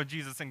people to know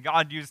Jesus, and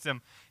God used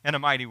him in a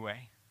mighty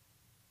way.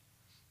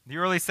 The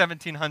early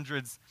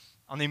 1700s,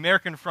 on the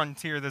American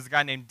frontier, there's a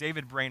guy named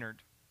David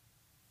Brainerd.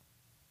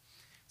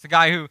 It's a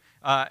guy who,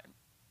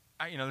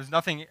 there's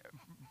nothing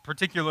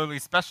particularly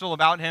special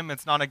about him.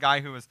 It's not a guy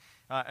who was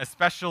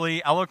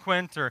especially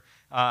eloquent or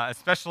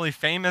especially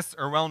famous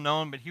or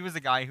well-known, but he was a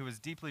guy who was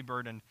deeply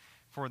burdened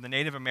for the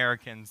Native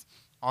Americans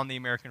on the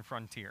American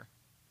frontier.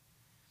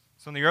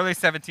 So in the early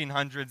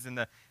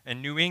 1700s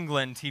in New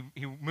England, he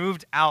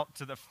moved out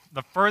to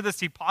the furthest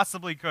he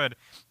possibly could,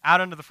 out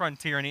onto the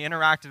frontier, and he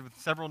interacted with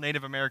several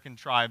Native American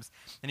tribes.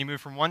 And he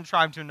moved from one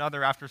tribe to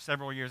another after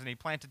several years, and he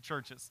planted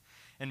churches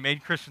and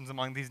made Christians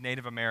among these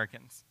Native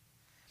Americans.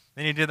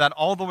 Then he did that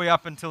all the way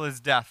up until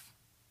his death.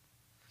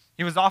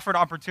 He was offered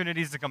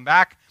opportunities to come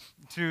back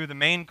to the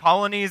main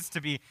colonies, to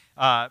be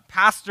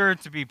pastor,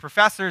 to be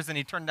professors, and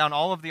he turned down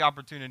all of the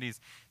opportunities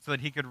so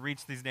that he could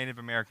reach these Native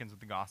Americans with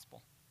the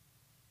gospel.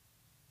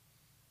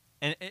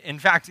 And in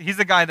fact, he's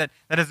a guy that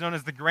is known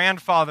as the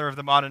grandfather of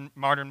the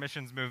modern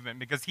missions movement,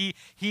 because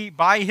he,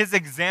 by his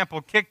example,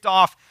 kicked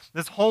off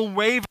this whole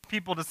wave of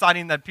people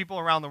deciding that people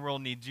around the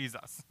world need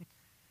Jesus.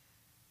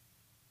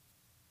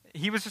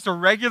 He was just a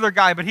regular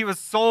guy, but he was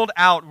sold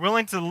out,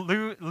 willing to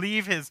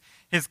leave his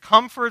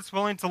comforts,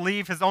 willing to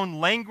leave his own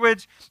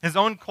language, his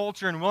own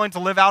culture, and willing to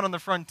live out on the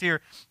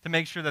frontier to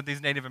make sure that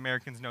these Native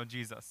Americans know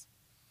Jesus.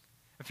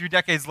 A few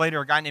decades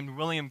later, a guy named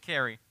William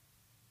Carey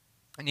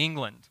in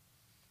England,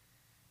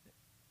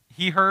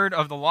 he heard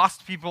of the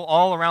lost people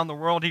all around the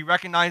world. He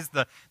recognized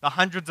the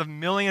hundreds of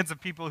millions of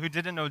people who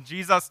didn't know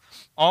Jesus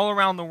all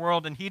around the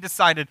world, and he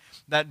decided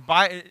that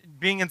by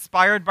being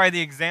inspired by the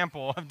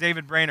example of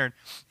David Brainerd,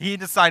 he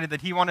decided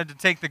that he wanted to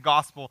take the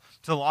gospel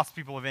to the lost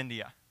people of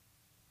India.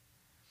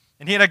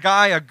 And he had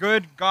a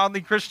good, godly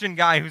Christian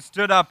guy who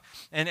stood up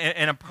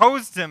and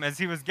opposed him as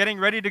he was getting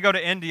ready to go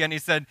to India, and he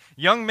said,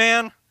 "Young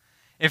man,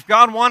 if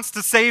God wants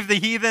to save the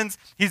heathens,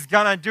 he's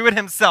going to do it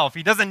himself.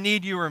 He doesn't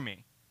need you or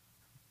me."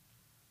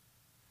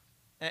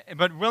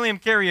 But William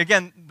Carey,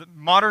 again, the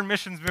modern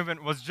missions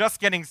movement was just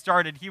getting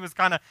started.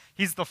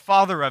 He's the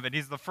father of it.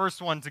 He's the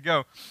first one to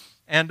go.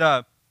 And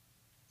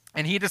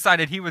he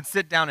decided he would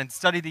sit down and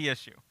study the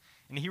issue.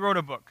 And he wrote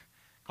a book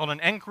called An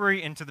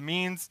Inquiry into the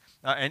Means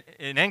of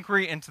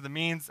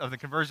the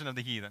Conversion of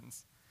the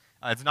Heathens.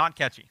 It's not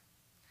catchy.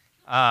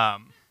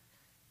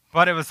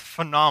 But it was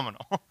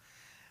phenomenal.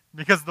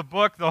 Because the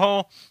book, the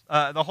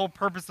whole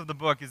purpose of the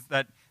book is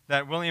that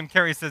William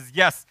Carey says,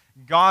 yes,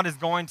 God is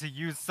going to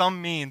use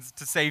some means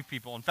to save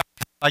people. In fact,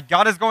 like,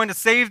 God is going to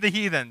save the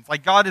heathens.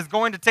 Like, God is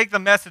going to take the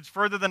message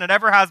further than it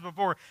ever has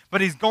before, but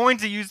he's going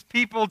to use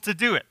people to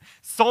do it.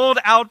 Sold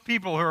out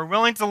people who are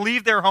willing to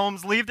leave their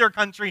homes, leave their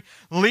country,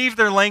 leave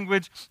their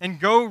language, and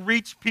go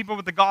reach people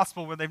with the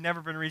gospel where they've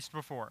never been reached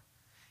before.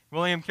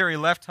 William Carey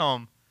left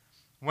home,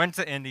 went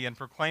to India, and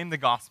proclaimed the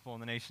gospel in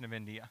the nation of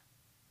India.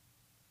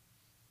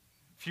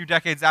 A few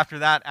decades after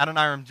that,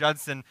 Adoniram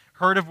Judson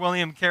heard of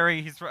William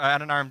Carey.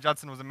 Adoniram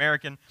Judson was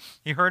American.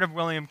 He heard of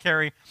William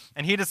Carey,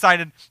 and he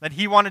decided that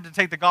he wanted to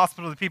take the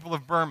gospel to the people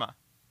of Burma.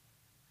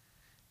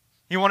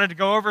 He wanted to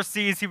go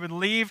overseas. He would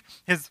leave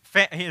his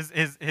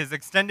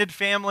extended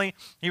family.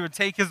 He would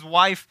take his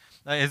wife,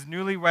 his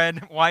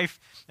newlywed wife,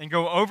 and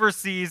go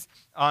overseas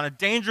on a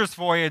dangerous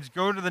voyage,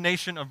 go to the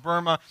nation of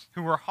Burma,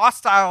 who were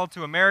hostile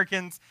to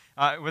Americans,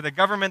 with a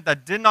government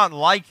that did not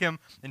like him,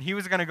 and he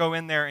was going to go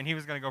in there and he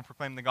was going to go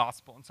proclaim the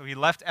gospel. And so he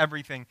left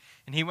everything,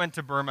 and he went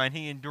to Burma, and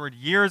he endured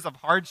years of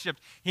hardship.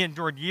 He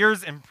endured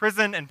years in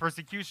prison and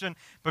persecution,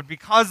 but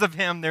because of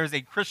him, there's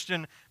a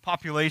Christian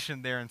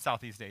population there in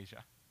Southeast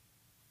Asia.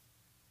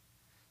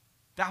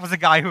 That was a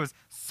guy who was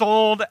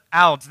sold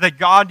out, that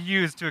God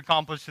used to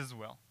accomplish his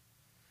will,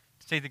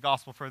 to take the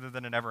gospel further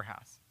than it ever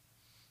has.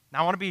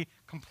 Now, I want to be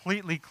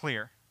completely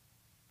clear.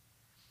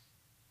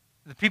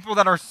 The people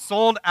that are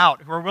sold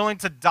out, who are willing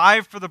to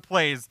dive for the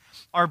plays,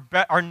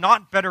 are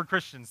not better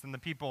Christians than the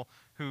people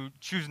who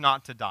choose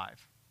not to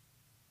dive.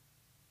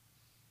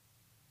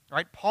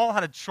 Right? Paul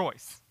had a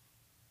choice.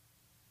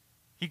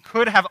 He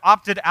could have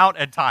opted out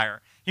at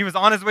Tyre. He was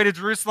on his way to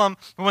Jerusalem,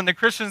 but when the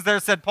Christians there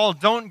said, "Paul,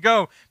 don't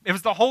go," it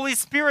was the Holy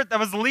Spirit that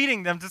was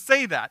leading them to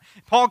say that.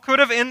 Paul could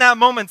have, in that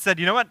moment, said,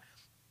 "You know what?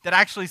 That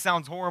actually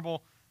sounds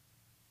horrible.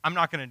 I'm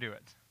not going to do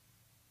it."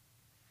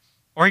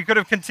 Or he could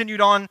have continued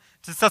on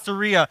to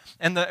Caesarea,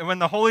 and when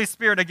the Holy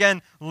Spirit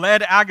again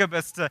led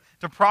Agabus to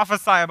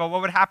prophesy about what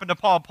would happen to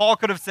Paul, Paul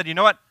could have said, "You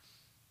know what?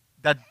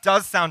 That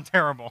does sound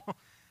terrible.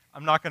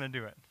 I'm not going to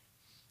do it."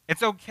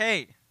 It's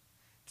okay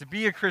to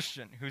be a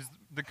Christian who's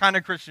the kind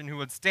of Christian who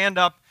would stand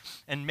up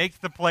and make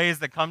the plays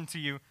that come to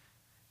you,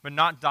 but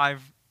not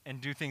dive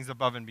and do things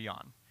above and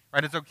beyond.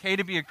 Right? It's okay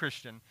to be a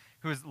Christian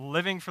who is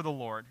living for the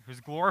Lord,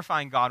 who's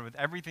glorifying God with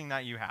everything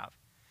that you have,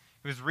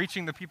 who's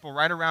reaching the people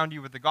right around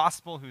you with the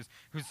gospel, who's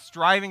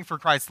striving for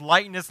Christ's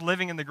likeness,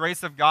 living in the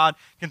grace of God,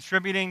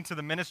 contributing to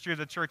the ministry of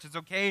the church. It's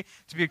okay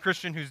to be a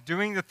Christian who's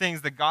doing the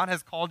things that God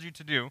has called you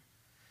to do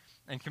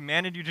and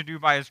commanded you to do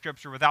by his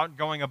scripture without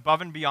going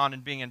above and beyond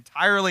and being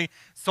entirely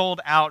sold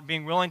out,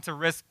 being willing to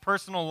risk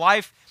personal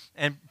life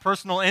and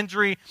personal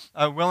injury,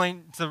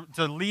 willing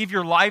to leave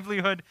your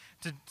livelihood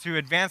to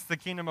advance the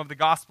kingdom of the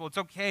gospel. It's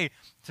okay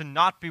to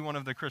not be one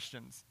of the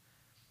Christians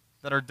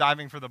that are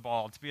diving for the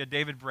ball, to be a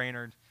David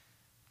Brainerd,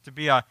 to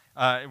be a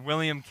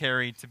William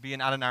Carey, to be an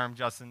Adoniram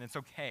Judson. It's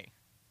okay.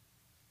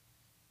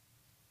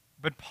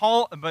 But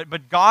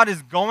God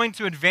is going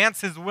to advance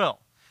his will.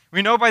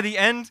 We know by the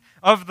end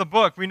of the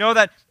book, we know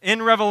that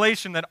in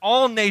Revelation that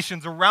all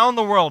nations around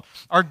the world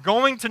are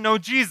going to know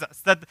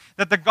Jesus, that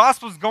the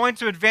gospel is going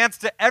to advance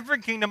to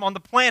every kingdom on the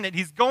planet.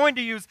 He's going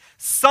to use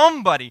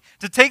somebody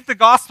to take the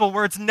gospel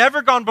where it's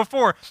never gone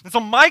before. And so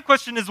my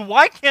question is,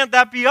 why can't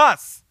that be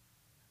us?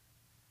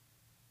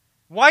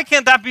 Why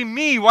can't that be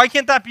me? Why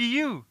can't that be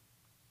you?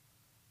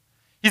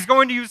 He's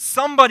going to use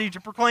somebody to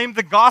proclaim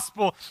the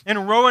gospel in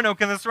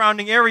Roanoke and the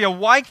surrounding area.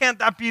 Why can't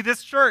that be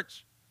this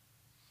church?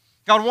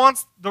 God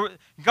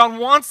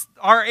wants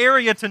our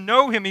area to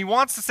know him. He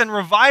wants to send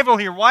revival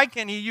here. Why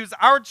can't he use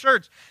our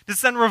church to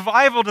send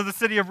revival to the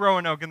city of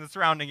Roanoke and the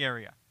surrounding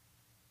area?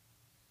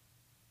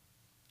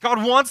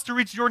 God wants to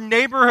reach your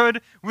neighborhood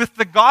with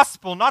the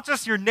gospel, not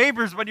just your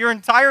neighbors, but your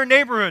entire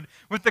neighborhood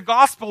with the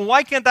gospel.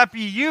 Why can't that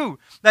be you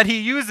that he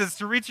uses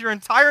to reach your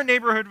entire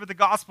neighborhood with the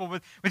gospel,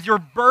 with your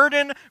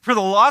burden for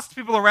the lost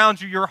people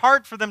around you, your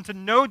heart for them to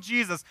know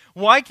Jesus?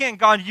 Why can't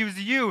God use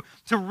you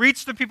to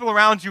reach the people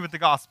around you with the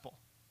gospel?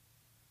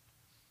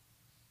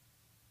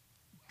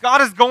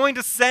 God is going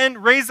to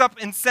raise up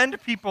and send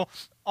people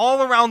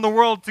all around the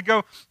world to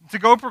go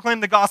proclaim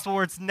the gospel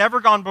where it's never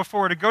gone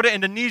before, to go to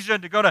Indonesia,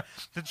 to go to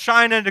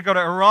China, to go to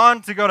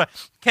Iran, to go to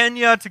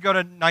Kenya, to go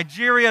to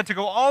Nigeria, to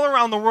go all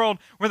around the world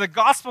where the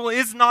gospel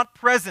is not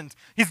present.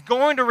 He's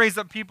going to raise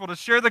up people to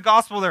share the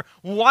gospel there.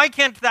 Why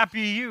can't that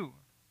be you?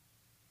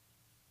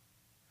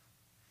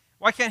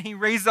 Why can't he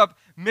raise up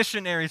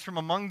missionaries from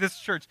among this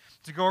church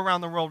to go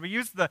around the world? We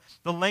use the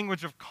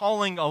language of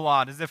calling a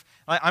lot, as if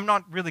I'm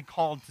not really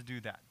called to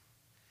do that.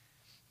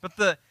 But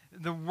the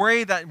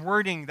way that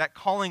wording, that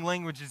calling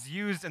language is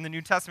used in the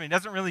New Testament, it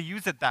doesn't really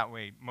use it that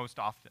way most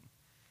often.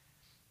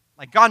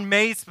 Like, God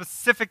may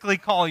specifically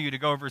call you to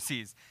go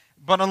overseas,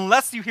 but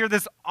unless you hear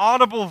this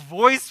audible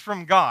voice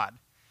from God,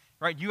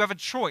 right, you have a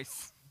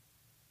choice.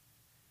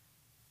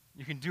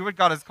 You can do what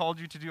God has called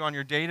you to do on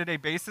your day-to-day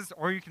basis,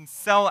 or you can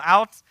sell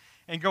out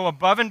and go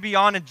above and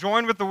beyond and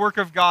join with the work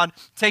of God,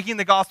 taking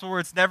the gospel where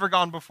it's never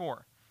gone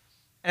before.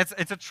 And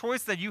it's a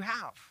choice that you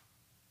have.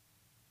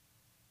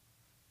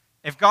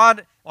 If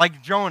God,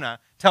 like Jonah,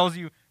 tells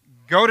you,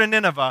 go to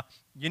Nineveh,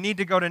 you need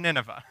to go to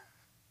Nineveh.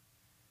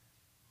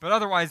 But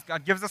otherwise,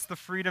 God gives us the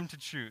freedom to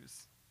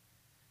choose.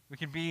 We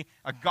can be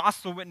a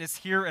gospel witness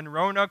here in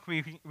Roanoke.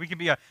 We can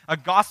be a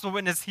gospel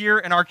witness here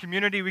in our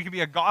community. We can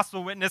be a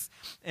gospel witness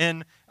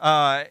in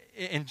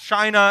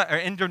China or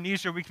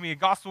Indonesia. We can be a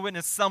gospel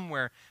witness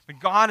somewhere. But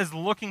God is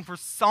looking for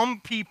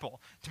some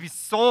people to be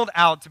sold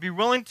out, to be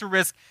willing to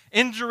risk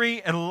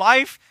injury and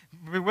life,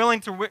 be willing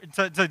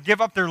to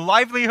give up their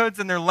livelihoods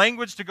and their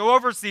language to go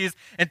overseas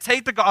and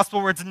take the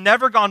gospel where it's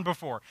never gone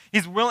before. He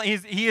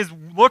is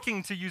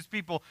looking to use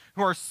people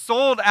who are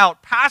sold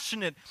out,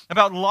 passionate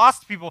about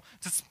lost people,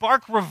 to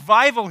spark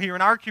revival here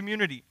in our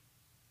community.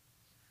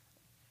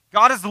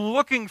 God is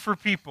looking for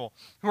people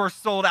who are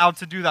sold out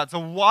to do that. So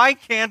why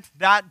can't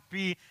that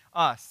be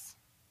us?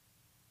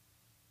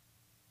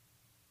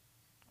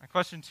 My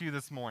question to you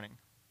this morning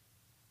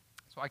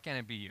is, why can't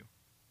it be you?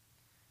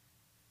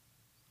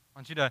 I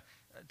want you to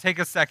take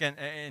a second.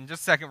 In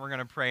just a second, we're going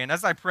to pray. And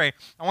as I pray,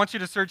 I want you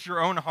to search your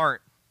own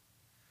heart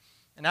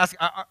and ask,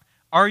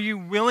 are you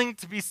willing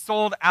to be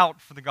sold out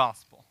for the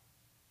gospel?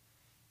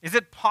 Is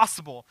it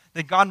possible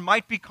that God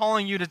might be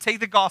calling you to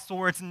take the gospel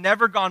where it's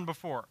never gone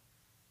before?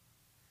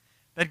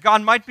 That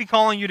God might be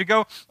calling you to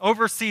go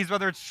overseas,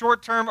 whether it's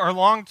short-term or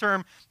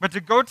long-term, but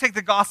to go take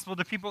the gospel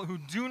to people who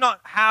do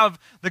not have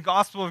the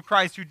gospel of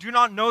Christ, who do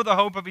not know the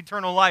hope of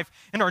eternal life,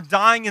 and are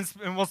dying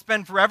and will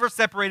spend forever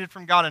separated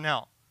from God in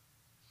hell.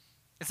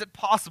 Is it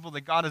possible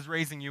that God is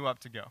raising you up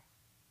to go?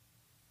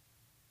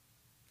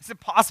 Is it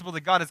possible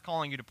that God is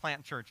calling you to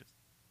plant churches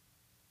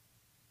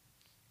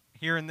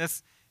here in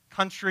this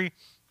country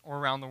or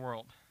around the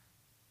world?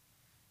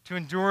 To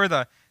endure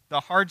the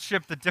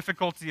hardship, the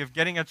difficulty of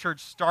getting a church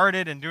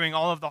started and doing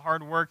all of the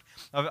hard work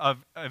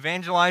of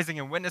evangelizing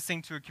and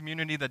witnessing to a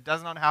community that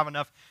does not have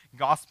enough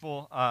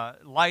gospel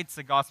lights,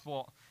 the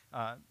gospel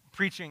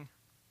preaching.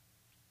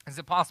 Is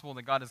it possible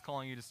that God is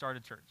calling you to start a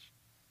church?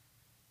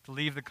 To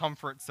leave the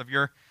comforts of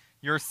your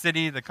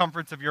city, the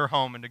comforts of your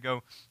home, and to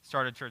go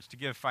start a church, to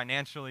give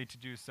financially, to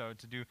do so,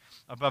 to do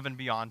above and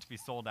beyond, to be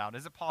sold out?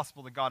 Is it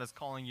possible that God is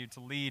calling you to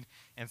lead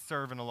and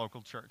serve in a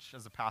local church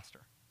as a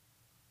pastor?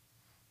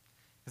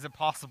 Is it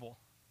possible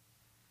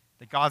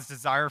that God's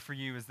desire for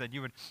you is that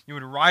you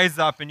would rise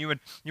up and you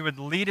would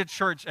lead a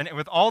church, and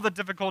with all the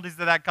difficulties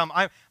that come?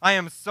 I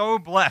am so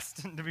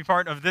blessed to be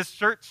part of this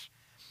church,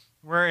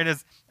 where it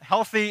is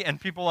healthy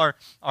and people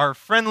are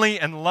friendly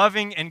and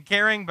loving and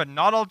caring, but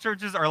not all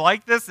churches are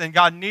like this, and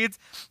God needs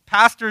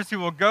pastors who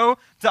will go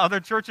to other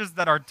churches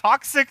that are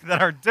toxic,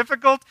 that are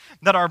difficult,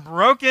 that are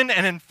broken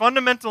and in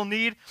fundamental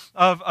need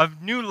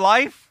of new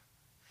life,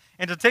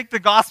 and to take the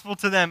gospel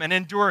to them and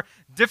endure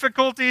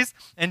difficulties,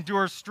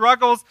 endure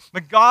struggles.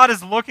 But God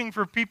is looking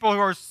for people who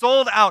are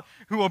sold out,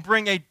 who will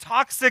bring a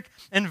toxic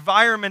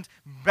environment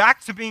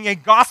back to being a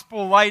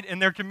gospel light in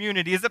their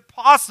community. Is it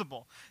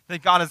possible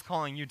that God is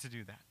calling you to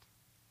do that?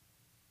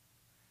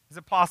 Is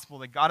it possible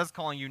that God is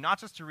calling you not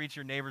just to reach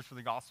your neighbors for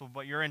the gospel,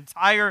 but your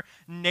entire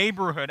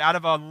neighborhood out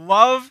of a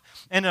love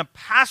and a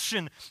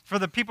passion for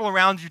the people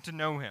around you to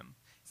know him?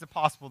 Is it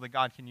possible that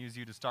God can use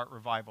you to start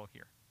revival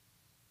here?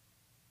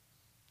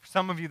 For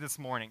some of you this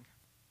morning,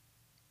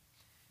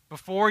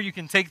 before you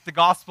can take the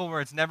gospel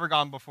where it's never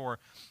gone before,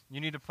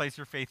 you need to place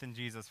your faith in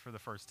Jesus for the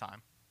first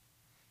time.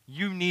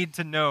 You need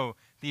to know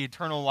the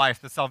eternal life,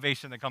 the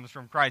salvation that comes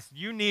from Christ.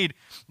 You need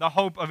the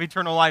hope of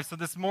eternal life. So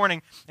this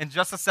morning, in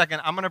just a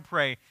second, I'm going to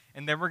pray,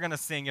 and then we're going to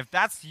sing. If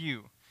that's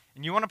you,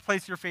 and you want to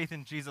place your faith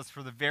in Jesus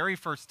for the very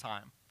first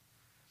time,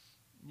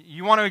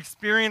 you want to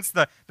experience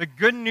the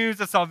good news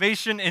of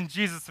salvation in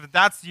Jesus, if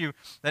that's you,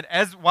 that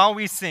while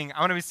we sing, I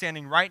want to be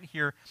standing right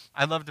here.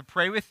 I'd love to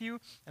pray with you,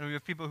 and we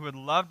have people who would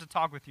love to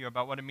talk with you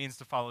about what it means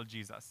to follow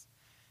Jesus.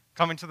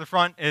 Coming to the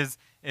front is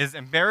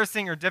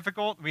embarrassing or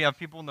difficult. We have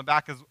people in the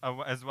back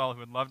as well who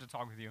would love to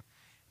talk with you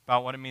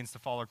about what it means to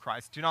follow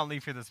Christ. Do not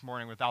leave here this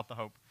morning without the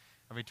hope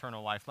of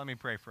eternal life. Let me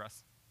pray for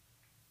us.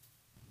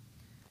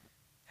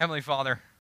 Heavenly Father,